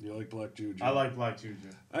 You like Black Juju? I like Black Juju.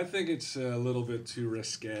 I think it's a little bit too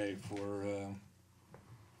risque for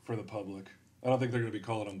the public. I don't think they're going to be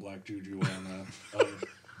calling him Black Juju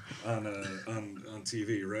on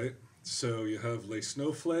TV, right? So you have Le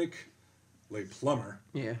Snowflake, Le Plumber.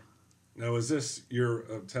 Yeah. Now, is this your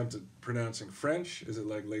attempt at pronouncing French? Is it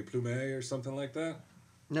like Le Plume or something like that?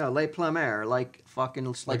 No, Le Plumber, like fucking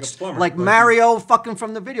Like a plumber. like Mario fucking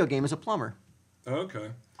from the video game is a plumber. Oh, okay.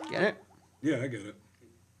 Get it? Yeah, I get it.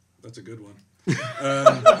 That's a good one.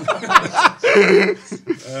 I'm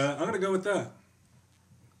going to go with that.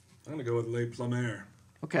 I'm going to go with Le Plumber.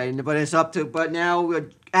 Okay, but it's up to. But now,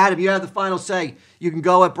 Adam, you have the final say. You can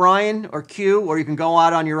go at Brian or Q, or you can go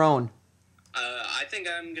out on your own. I think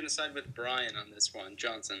I'm going to side with Brian on this one,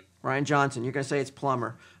 Johnson. Brian Johnson, you're gonna say it's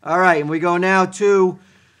Plumber. All right, and we go now to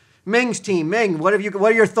Ming's team. Ming, what are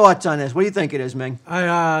your thoughts on this? What do you think it is, Ming?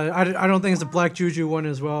 I don't think it's a Black Juju one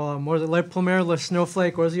as well. What was it, Le Plumber, Le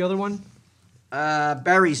Snowflake? What was the other one?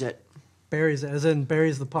 Buries It. Buries it, as in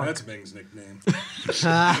buries the puck. That's Ming's nickname.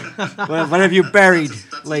 What have you buried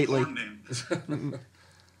That's lately? a porn name.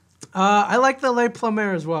 I like the Le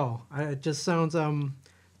Plumber as well. It just sounds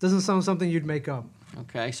doesn't sound something you'd make up.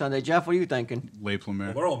 Okay, Sunday Jeff, what are you thinking? Le Plumer.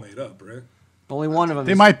 Well, they're all made up, right? Only one of them.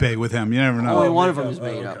 They might be with him. You never know. Only one of them is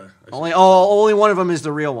made up. Only one of them is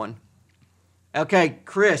the real one. Okay,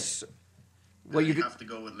 Chris. Well, you have to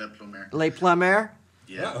go with Le Plumber. Le Plumber.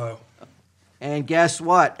 Yeah. Uh-oh. And guess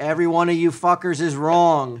what? Every one of you fuckers is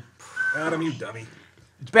wrong. Adam, you dummy.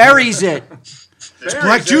 Buries it. It's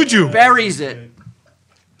Black Juju. Buries it.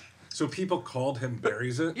 So people called him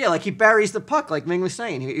Buries It? Yeah, like he buries the puck, like Ming was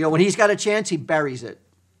saying. When he's got a chance, he buries it.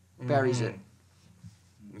 Buries it.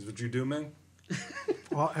 Is what you do, Ming?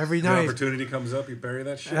 Well, every The night. opportunity comes up, you bury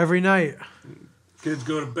that shit? Every night. Kids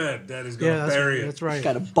go to bed, daddy's going to Yeah, bury it. that's right.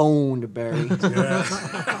 Got a bone to bury.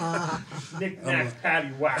 Yeah. Knick-knack,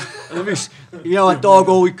 paddywhack. Let me, a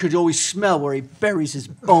dog could always smell where he buries his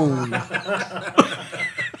bone.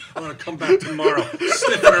 I want to come back tomorrow,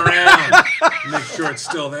 sniff it around, make sure it's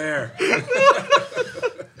still there.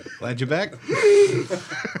 Glad you're back.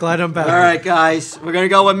 Glad I'm back. All right, guys. We're going to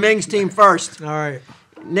go with Ming's team first. All right.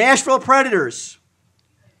 Nashville Predators.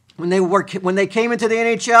 When they came into the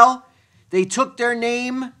NHL, they took their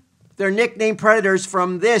nickname Predators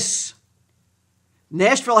from this.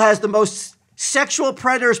 Nashville has the most sexual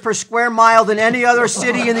predators per square mile than any other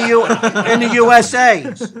city in the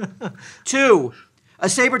USA. 2. A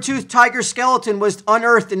saber-toothed tiger skeleton was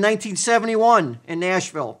unearthed in 1971 in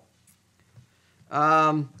Nashville.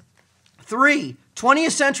 3.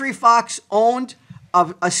 20th Century Fox owned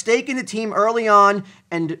a stake in the team early on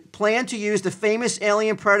and planned to use the famous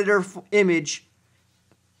alien predator image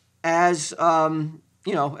as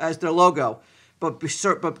as their logo. But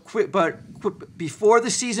before the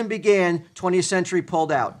season began, 20th Century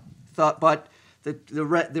pulled out. But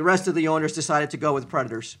the rest of the owners decided to go with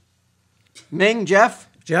Predators. Ming, Jeff?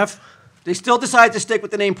 They still decided to stick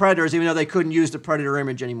with the name Predators, even though they couldn't use the Predator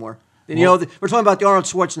image anymore. And, we're talking about the Arnold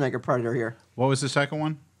Schwarzenegger Predator here. What was the second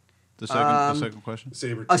one? The second question?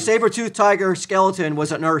 A saber-toothed tiger skeleton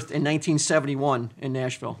was unearthed in 1971 in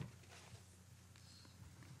Nashville.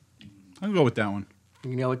 I'm going to go with that one. You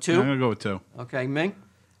can go with 2? Yeah, I'm going to go with 2. Okay, Ming?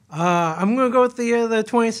 I'm going to go with the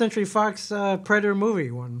 20th Century Fox Predator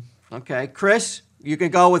movie one. Okay. Chris, you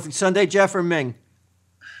can go with Sunday Jeff or Ming.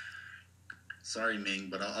 Sorry, Ming,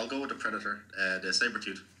 but I'll go with the Predator, the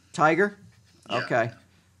saber-tooth. Tiger? Yeah. Okay.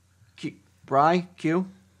 Bri, Q?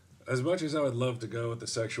 As much as I would love to go with the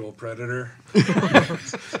sexual predator, that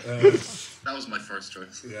was my first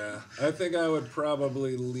choice. Yeah, I think I would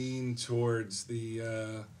probably lean towards the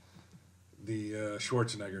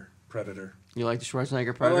Schwarzenegger Predator. You like the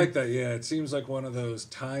Schwarzenegger Predator? I like that. Yeah, it seems like one of those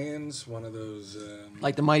tie-ins, one of those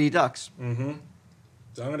like the Mighty Ducks. Mm-hmm.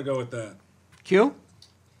 So I'm gonna go with that. Q?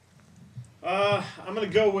 I'm gonna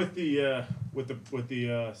go with the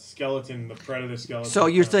skeleton, the Predator skeleton. So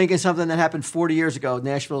you're thinking something that happened 40 years ago.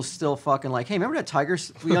 Nashville's still fucking like, hey, remember that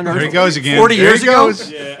Tigers we unearthed? There he goes again. 40 years ago?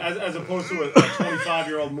 Yeah, as opposed to a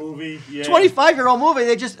 25-year-old movie. Yeah. 25-year-old movie.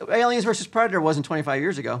 They just Aliens versus Predator wasn't 25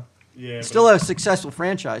 years ago. Yeah. It's still a successful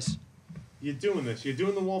franchise. You're doing this. You're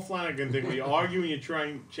doing the Walt Flanagan thing where you argue and you try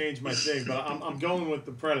and change my thing, but I'm going with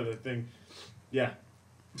the Predator thing. Yeah.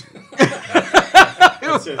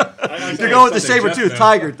 That's it. You're going with the saber-toothed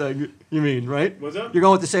tiger thing, you mean, right? What's up? You're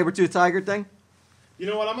going with the saber-toothed tiger thing? You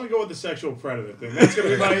know what? I'm going to go with the sexual predator thing. That's going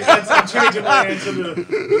to be I'm changing my answer to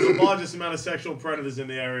there's the largest amount of sexual predators in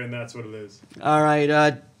the area, and that's what it is. All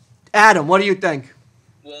right. Adam, what do you think?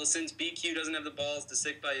 Well, since BQ doesn't have the balls to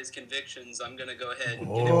stick by his convictions, I'm going to go ahead and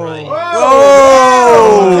get it right.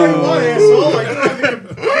 Oh! What, asshole? I'm going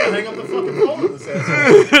to hang up the fucking phone with this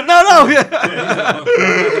asshole. No.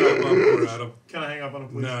 Can I hang up on him,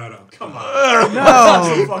 please? No. Come on.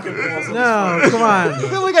 No. Fucking balls on No, come on.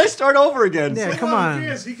 Then we got to start over again. Yeah, come on.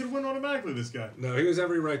 Yes, he could win automatically, this guy. No, he has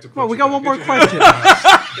every right to. Well, we got one more question.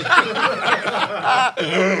 I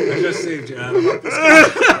just saved you, Adam. Don't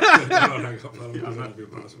hang up on him because it'll be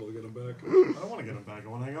impossible to get him back. I don't want to get him back. I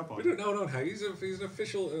want to hang up on him. No, don't hang. He's an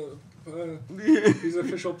official. He's an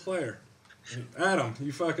official player. Adam,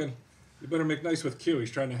 you better make nice with Q.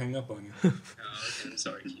 He's trying to hang up on you. Oh, okay. I'm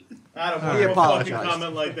sorry, Keith. Adam, He one apologized. fucking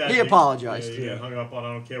comment like that. He apologized. Yeah, you get hung up on.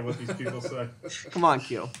 I don't care what these people say. Come on,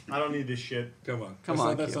 Q. I don't need this shit. Come on.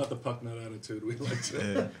 That's Q. not the puck nut attitude we like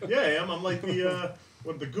to. Yeah, I am. I'm like the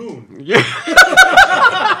goon. Yeah.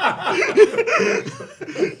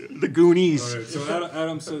 The Goonies. All right, so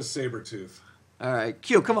Adam says Sabretooth. All right,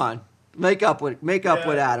 Q, come on. Make up with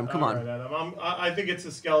Adam. Come on. Right, Adam. I think it's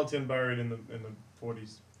a skeleton buried in the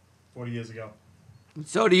 40s, 40 years ago.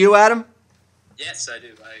 So do you, Adam? Yes, I do.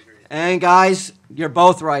 I agree. And guys, you're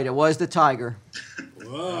both right. It was the tiger.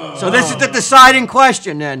 Whoa. So this is the deciding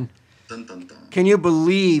question then. Dun, dun, dun. Can you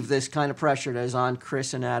believe this kind of pressure that is on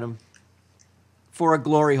Chris and Adam for a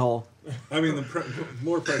glory hole? I mean,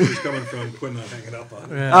 more pressure is coming from Quinn not hanging up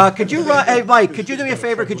on it. Could you run? Hey, Mike, could you do me a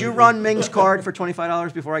favor? Could you run Ming's card for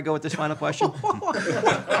 $25 before I go with this final question?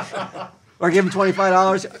 Or give him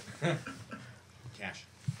 $25? Cash.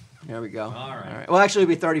 There we go. All right. Well, actually,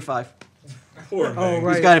 it'd be $35. Poor Ming. Oh,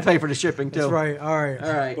 right. He's got to pay for the shipping too. That's right. All right.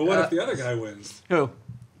 All right. But what if the other guy wins? Who?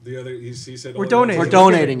 The other, he said. We're oh, donating. We're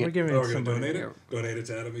donating We're it. giving Oh, it we're to going to somebody. donate it? Donate it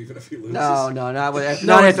to Adam even if he loses? No, not it's-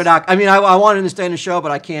 after that. I mean, I want him to stay in the show,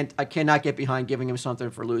 but I cannot get behind giving him something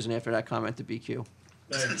for losing after that comment to BQ.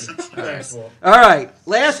 Thanks. Thanks, Walt. All right,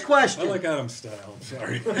 last I question. like Adam's style. I'm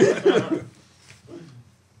sorry. It would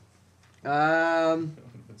have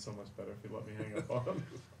been so much better if you let me hang up on him.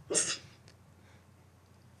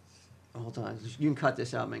 Hold on, you can cut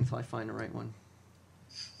this out, Ming, until I find the right one.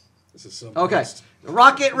 This is some Okay, list. the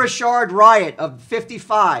Rocket Richard riot of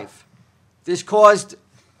 '55. This caused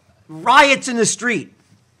riots in the street.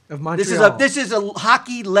 Of Montreal. This is a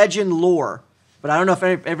hockey legend lore, but I don't know if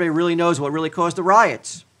everybody really knows what really caused the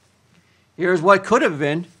riots. Here's what could have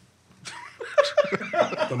been.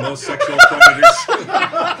 The most sexual predators.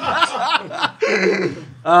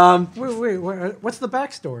 Wait, what's the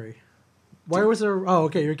backstory? Why was there? Oh,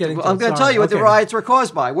 okay, you're getting. I'm going to tell you what the riots were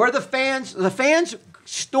caused by. Where the fans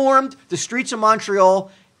stormed the streets of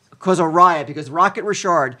Montreal because of a riot because Rocket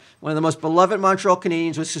Richard, one of the most beloved Montreal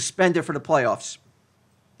Canadiens, was suspended for the playoffs.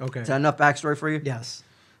 Okay. Is that enough backstory for you? Yes.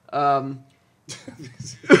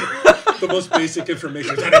 The most basic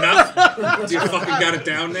information. Is that enough? Do you fucking got it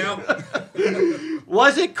down now?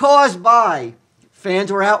 Was it caused by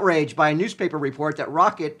fans were outraged by a newspaper report that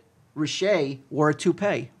Rocket Richey wore a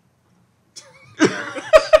toupee?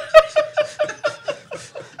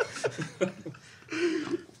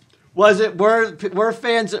 Were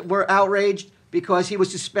fans that were outraged because he was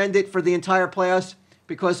suspended for the entire playoffs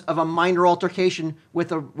because of a minor altercation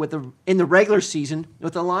in the regular season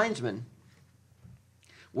with a linesman?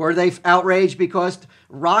 Were they outraged because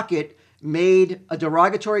Rocket made a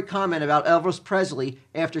derogatory comment about Elvis Presley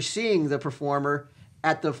after seeing the performer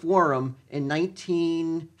at the Forum in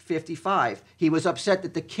 1955? He was upset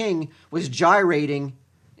that the King was gyrating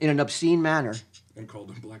in an obscene manner. And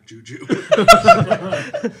called him Black Juju.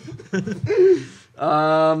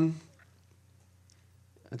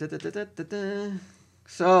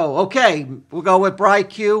 So, okay, we'll go with Bry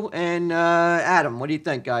Q and Adam. What do you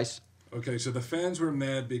think, guys? Okay, so the fans were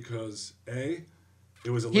mad because, A, it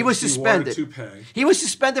was He was suspended. He wore a toupee. He was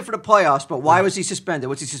suspended for the playoffs, but why was he suspended?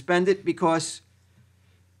 Was he suspended because...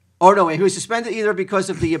 Oh, no, he was suspended either because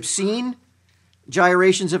of the obscene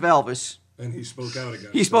gyrations of Elvis. And he spoke out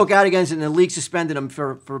against He spoke out against it, and the league suspended him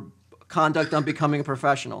for conduct on becoming a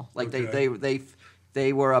professional. Like, Okay.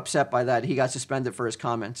 they were upset by that. He got suspended for his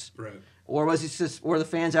comments. Right. Or was he or the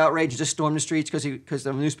fans outraged, just stormed the streets because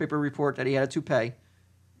the newspaper report that he had a toupee?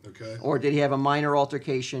 Okay. Or did he have a minor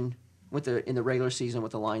altercation in the regular season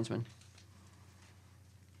with the linesman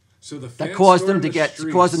So the fans that caused him stormed to the get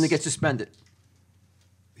streets. suspended?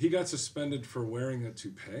 He got suspended for wearing a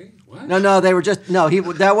toupee? What? No, they were just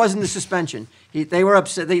that wasn't the suspension. They were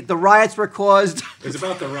upset. The riots were caused. It's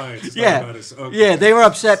about the riots. It's Yeah, not about his, okay. yeah, they were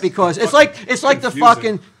upset because it's like the confusing.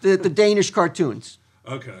 fucking the Danish cartoons.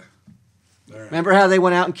 Okay. All right. Remember how they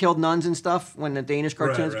went out and killed nuns and stuff when the Danish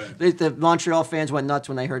cartoons? Right. The Montreal fans went nuts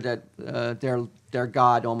when they heard that their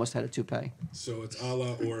god almost had a toupee. So it's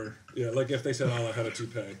Allah or like if they said Allah had a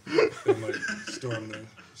toupee, they might storm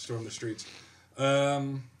the streets.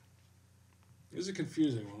 It was a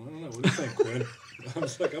confusing one. I don't know. What do you think, Quinn? I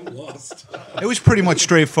was like, I'm lost. It was pretty much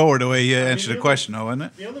straightforward the way you answered the question, though, wasn't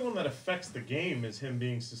it? The only one that affects the game is him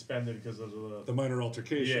being suspended because of The minor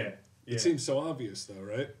altercation. Yeah. It seems so obvious, though,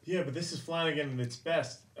 right? Yeah, but this is Flanagan at its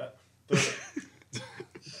best.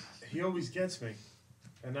 He always gets me.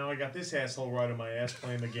 And now I got this asshole right in my ass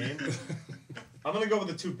playing the game. I'm going to go with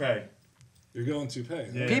the toupee. You're going toupee.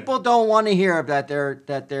 Yeah. People don't want to hear that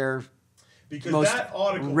they're Because most that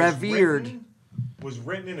article revered. was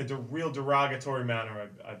written in a real derogatory manner,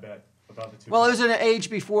 I bet, about the toupee. Well, it was in an age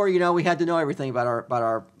before we had to know everything about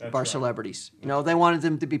our right. celebrities. They wanted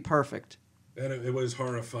them to be perfect. And it was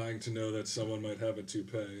horrifying to know that someone might have a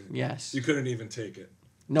toupee. Yes. You couldn't even take it.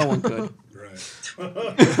 No one could. Right.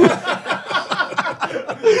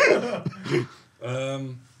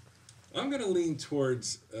 I'm going to lean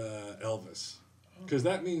towards Elvis. Because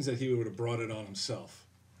that means that he would have brought it on himself.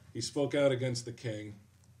 He spoke out against the king.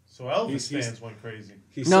 So Elvis fans went crazy.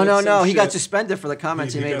 No. He got suspended for the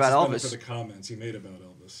comments he made about Elvis. For the comments he made about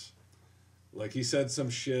Elvis. Like, he said some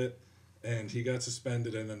shit, and he got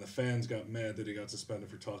suspended, and then the fans got mad that he got suspended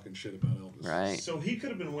for talking shit about Elvis. Right. So he could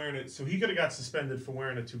have been wearing it. So he could have got suspended for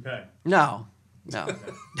wearing a toupee. No. Get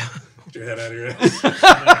your head out of your ass.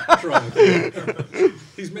 What's wrong with you?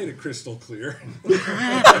 He's made it crystal clear.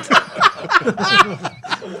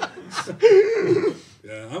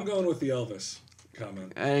 Yeah, I'm going with the Elvis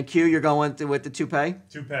comment. And Q, you're going with the toupee?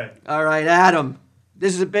 Toupee. All right, Adam.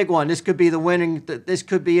 This is a big one. This could be the winning. This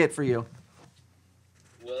could be it for you.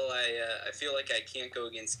 Well, I feel like I can't go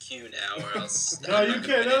against Q now, or else. No, you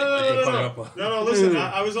can't. No. Listen,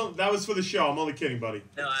 I was on. That was for the show. I'm only kidding, buddy.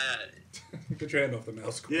 No, Get your hand off the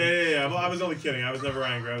mouse. Yeah. I was only kidding. I was never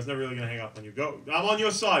angry. I was never really gonna hang up on you. Go. I'm on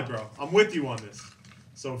your side, bro. I'm with you on this.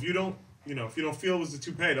 So if you don't feel it was the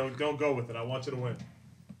toupee, don't go with it. I want you to win.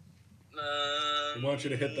 I want you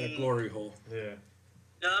to hit that glory hole. Yeah.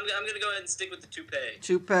 No, I'm going to go ahead and stick with the toupee.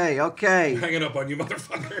 Toupee, okay. Hanging up on you,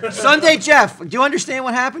 motherfucker. Sunday Jeff, do you understand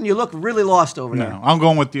what happened? You look really lost over there. No, I'm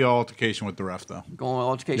going with the altercation with the ref, though. Going with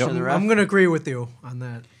altercation with the ref? I'm going to agree with you on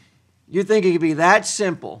that. You think it could be that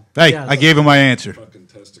simple? Hey, Yeah, I gave him my answer. Fucking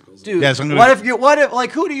testicles. Dude, Yes, I'm gonna- what if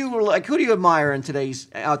like who do you admire in today's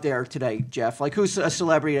out there today, Jeff? Like who's a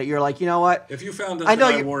celebrity that you're like, you know what? If you found out I know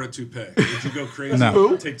that I you- wore a toupee, would you go crazy? No.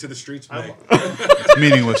 Who? Take to the streets? Me. It's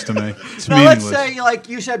meaningless to me. It's No, meaningless. let's say like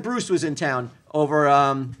you said Bruce was in town over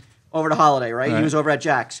the holiday, right? He Right. was over at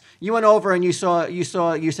Jack's. You went over and you said,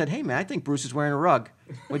 "Hey man, I think Bruce is wearing a rug."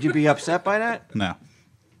 Would you be upset by that? No.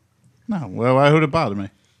 Well, why would it bother me?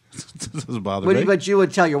 It doesn't bother me. But you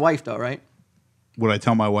would tell your wife though, right? Would I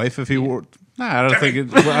tell my wife if he wore? I don't think it.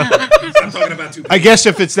 Stop talking about two. I guess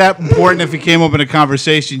if it's that important, if he came up in a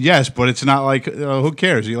conversation, yes, but it's not like, who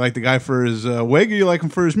cares? You like the guy for his wig or you like him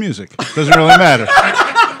for his music? Doesn't really matter.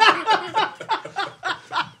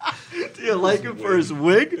 Do you like him for his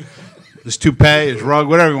wig? His toupee, his rug,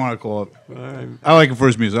 whatever you want to call it. Right. I like him for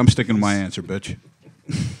his music. I'm sticking to my answer, bitch.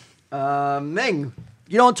 Ming,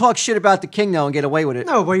 you don't talk shit about the king now and get away with it.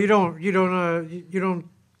 No, but you don't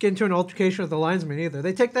get into an altercation with the linesman either.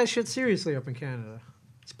 They take that shit seriously up in Canada,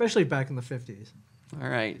 especially back in the 50s. All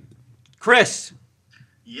right, Chris.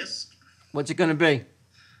 Yes. What's it gonna be?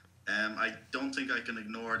 I don't think I can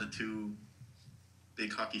ignore the two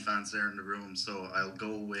big hockey fans there in the room, so I'll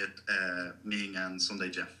go with Ming and Sunday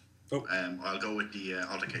Jeff. Oh. I'll go with the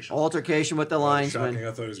altercation. Altercation with the linesman. Shocking.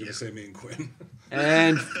 I thought he was going to say me and Quinn.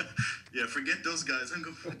 And yeah, forget those guys. I'm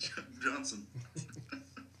going with Johnson.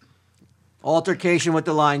 altercation with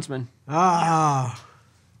the linesman. Ah.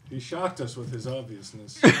 He shocked us with his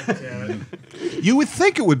obviousness. You would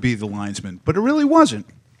think it would be the linesman, but it really wasn't.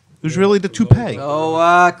 It was really the toupee.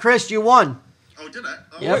 So, Chris, you won. Oh, did I?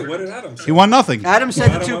 Oh, Yep. Wait, what did Adam say? He won nothing. Adam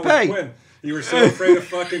said the Adam went with toupee. Quinn. You were so afraid of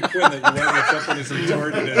fucking Quinn that you went with something as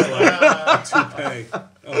retarded as like a toupee.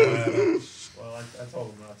 Oh, Adam. Well, I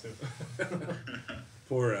told him not to.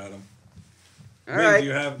 Poor Adam. All Ming, right.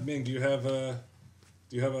 do you have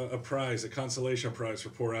a prize, a consolation prize for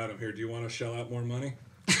poor Adam here? Do you want to shell out more money?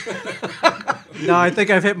 No, I think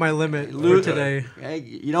I've hit my limit for today. Hey,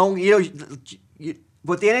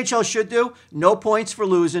 what the NHL should do, no points for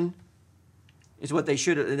losing, is what they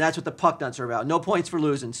should, and that's what the puck nuts are about. No points for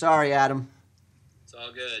losing. Sorry, Adam. It's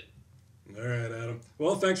all good. All right, Adam.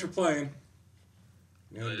 Well, thanks for playing.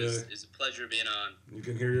 And, It's a pleasure being on. you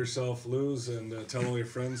can hear yourself lose and tell all your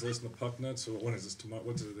friends, listen to Puck Nuts. So when is this tomorrow?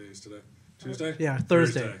 What's the day is today? Tuesday? Yeah,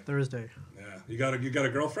 Thursday. Thursday. Yeah. You got a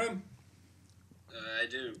girlfriend? I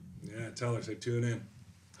do. Yeah, tell her. Say tune in.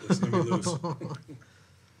 Listen to me lose. All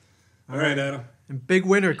right, Adam. And big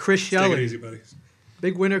winner, Chris Take it Shelley. easy, buddy.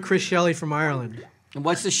 Big winner, Chris Shelley from Ireland. And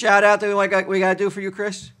what's the shout out that we got to do for you,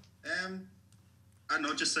 Chris? I don't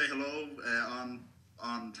know, just say hello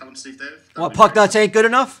on Tell 'em Steve Dave. Well, puck nuts ain't good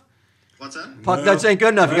enough. What's that? Puck nuts ain't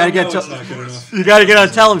good enough. You got to get it's not good enough. you got to get on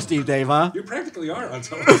Tell 'em Steve Dave, huh? You practically are on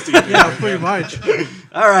television. Yeah, pretty much.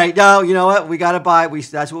 All right, now you know what we got to buy.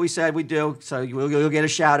 That's what we said we do. So you'll get a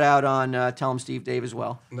shout out on Tell 'em Steve Dave as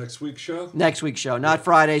well. Next week's show? Next week's show, not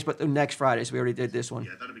Fridays, but the next Fridays. We already did this one.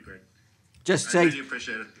 Yeah, that'd be great. Just I really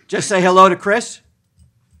appreciate it. Just say hello to Chris.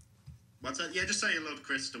 What's that? Yeah, just say hello to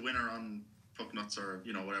Chris, the winner on Puck Nuts or,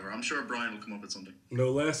 whatever. I'm sure Brian will come up with something.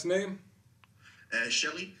 No last name?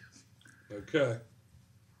 Shelley. Okay.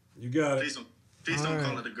 You got it. Please don't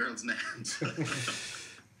call it a girl's name.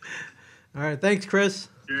 All right, thanks, Chris.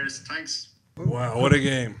 Cheers. Thanks. Wow, what a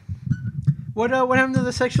game. What happened to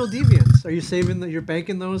the sexual deviants? Are you saving you're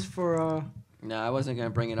banking those for? No, I wasn't gonna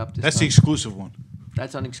bring it up this That's the time. exclusive one.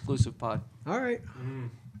 That's an exclusive pod. All right.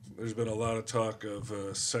 There's been a lot of talk of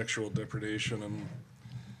sexual depredation and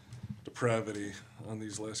depravity on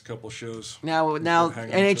these last couple shows. Now We've been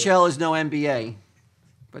hanging on to NHL is no NBA,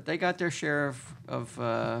 but they got their share of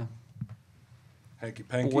Hanky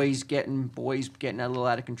panky. boys getting a little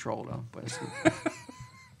out of control though. But it's,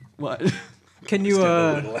 what? Can It's you getting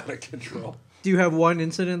a little out of control. do you have one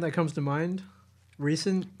incident that comes to mind?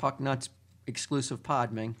 Recent? Puck Nuts exclusive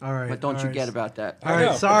pod, Ming. All right, But don't all you right. get about that. All I know.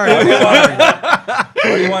 right, sorry. Why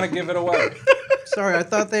do you want to give it away? Sorry, I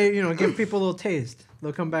thought they give people a little taste.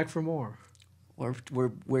 They'll come back for more.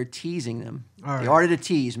 We're teasing them. All right. The art of the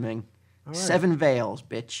tease, Ming. All right. 7 veils,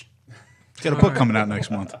 bitch. Got a book coming out next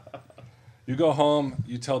month. You go home,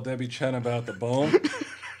 you tell Debbie Chen about the bone.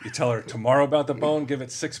 You tell her tomorrow about the bone, give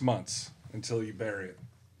it 6 months until you bury it.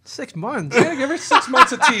 6 months? Yeah, give her 6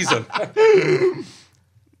 months of teasing.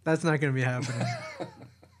 That's not going to be happening.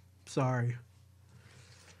 Sorry.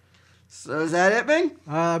 So is that it, Ming?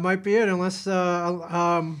 That might be it, unless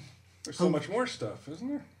There's so much more stuff, isn't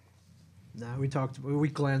there? nah, we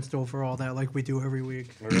glanced over all that like we do every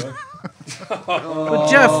week. Really? But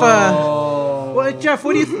Jeff,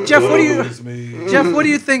 what do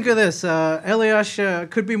you think of this? Elias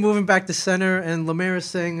could be moving back to center, and Lemaire is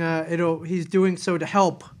saying he's doing so to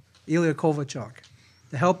help Ilya Kovalchuk,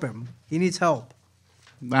 to help him. He needs help.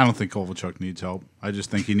 I don't think Kovalchuk needs help. I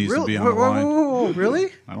just think he needs to be on the line. Whoa,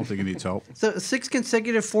 really? I don't think he needs help. So 6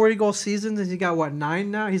 consecutive 40-goal seasons, and he got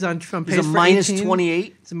 9 now. He's on pace He's a for minus 18.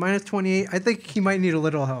 28. It's a minus 28. I think he might need a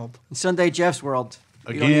little help. In Sunday Jeff's world,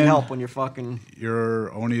 you don't need Again, help when you're fucking.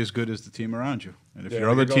 You're only as good as the team around you. And if Yeah, your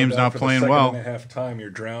other you're going team's down not for playing the well, second and a half time,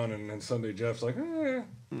 you're drowning, and Sunday Jeff's like,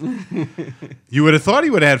 you would have thought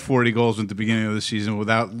he would have had 40 goals at the beginning of the season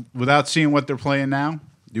without seeing what they're playing now.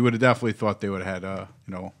 You would have definitely thought they would have had,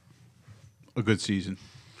 a good season.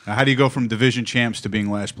 Now, how do you go from division champs to being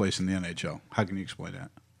last place in the NHL? How can you explain that?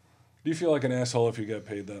 Do you feel like an asshole if you get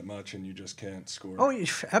paid that much and you just can't score? Oh,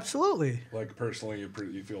 absolutely. Like personally,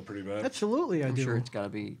 you feel pretty bad. Absolutely, I'm do. sure it's got to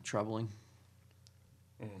be troubling.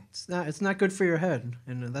 It's not good for your head,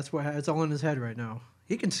 and that's what it's all in his head right now.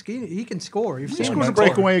 He can ski. He can score. You've He seen scores a him.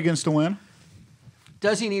 breakaway against Atlanta.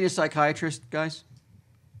 Does he need a psychiatrist, guys?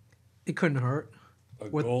 It couldn't hurt. A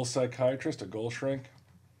goal psychiatrist, a goal shrink?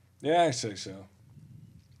 Yeah, I say so.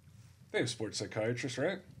 They have sports psychiatrists,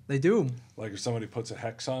 right? They do. Like if somebody puts a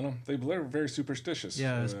hex on them, they're very superstitious.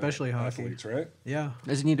 Yeah, especially hockey. Athletes, right? Yeah.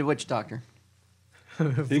 Does he need a witch doctor?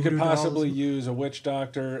 He could possibly use a witch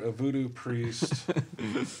doctor, a voodoo priest,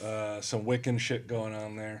 some Wiccan shit going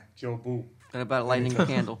on there. Joe Boo. What about lighting a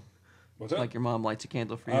candle? What's that? Like your mom lights a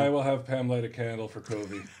candle for you. I will have Pam light a candle for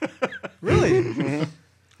Covey. Really?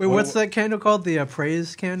 Wait, what's that candle called? The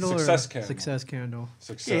praise candle? Success or candle. Success candle.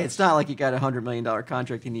 Success. Yeah, it's not like he got a $100 million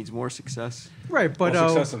contract. He needs more success. Right, but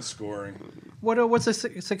success in scoring. what's a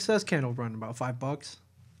success candle run about? $5?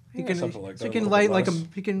 He can something like that, He a can little light bit like less.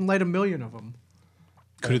 he can light 1 million of them.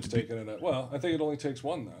 Could it be? Well, I think it only takes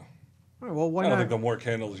one though. All right, well, why I don't not? think the more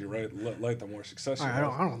candles you light, the more success you All right,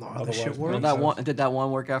 have. I don't know how this Otherwise, shit works. Pam Did that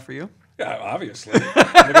one work out for you? Yeah, obviously. Look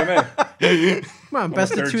at me. Come on, I'm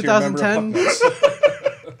best a of third-tier member 2010,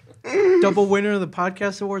 Pucknuts. double winner of the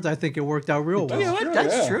podcast awards. I think it worked out real well. Yeah,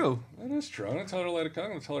 that's true. That is true. I'm gonna tell her to light a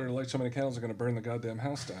candle. I'm gonna tell her to light so many candles are gonna burn the goddamn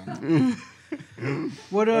house down.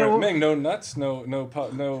 What? All right, Ming, no nuts, no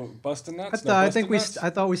busting nuts. I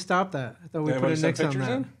thought we stopped that. I thought we put Anybody a send nix on pictures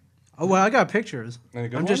that. in? Oh well, I got pictures. Any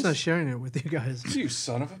good I'm just ones? not sharing it with you guys. You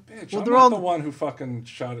son of a bitch! Well, I'm they're not all- the one who fucking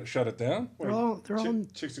shut it down. They're all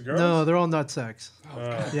Chicks and girls? no, they're all nut sex.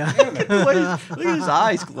 Yeah. Look at his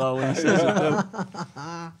eyes glow when he says it, though.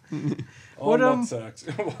 All What, nut sacks.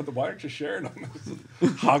 Why aren't you sharing them?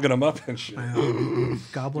 Hogging them up and shit.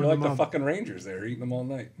 Gobbling You're like them the up. fucking Rangers there, eating them all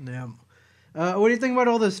night. Yeah. What do you think about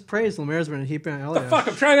all this praise Lemaire's been heaping on Elliot? The fuck!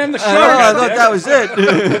 I'm trying to end the show. I thought that was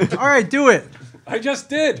it. All right, do it. I just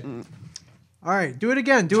did. All right, do it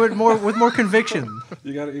again. Do it more with more conviction.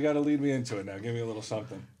 You gotta lead me into it now. Give me a little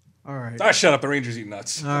something. All right. Shut up. The Rangers eat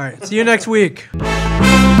nuts. All right. See you next week.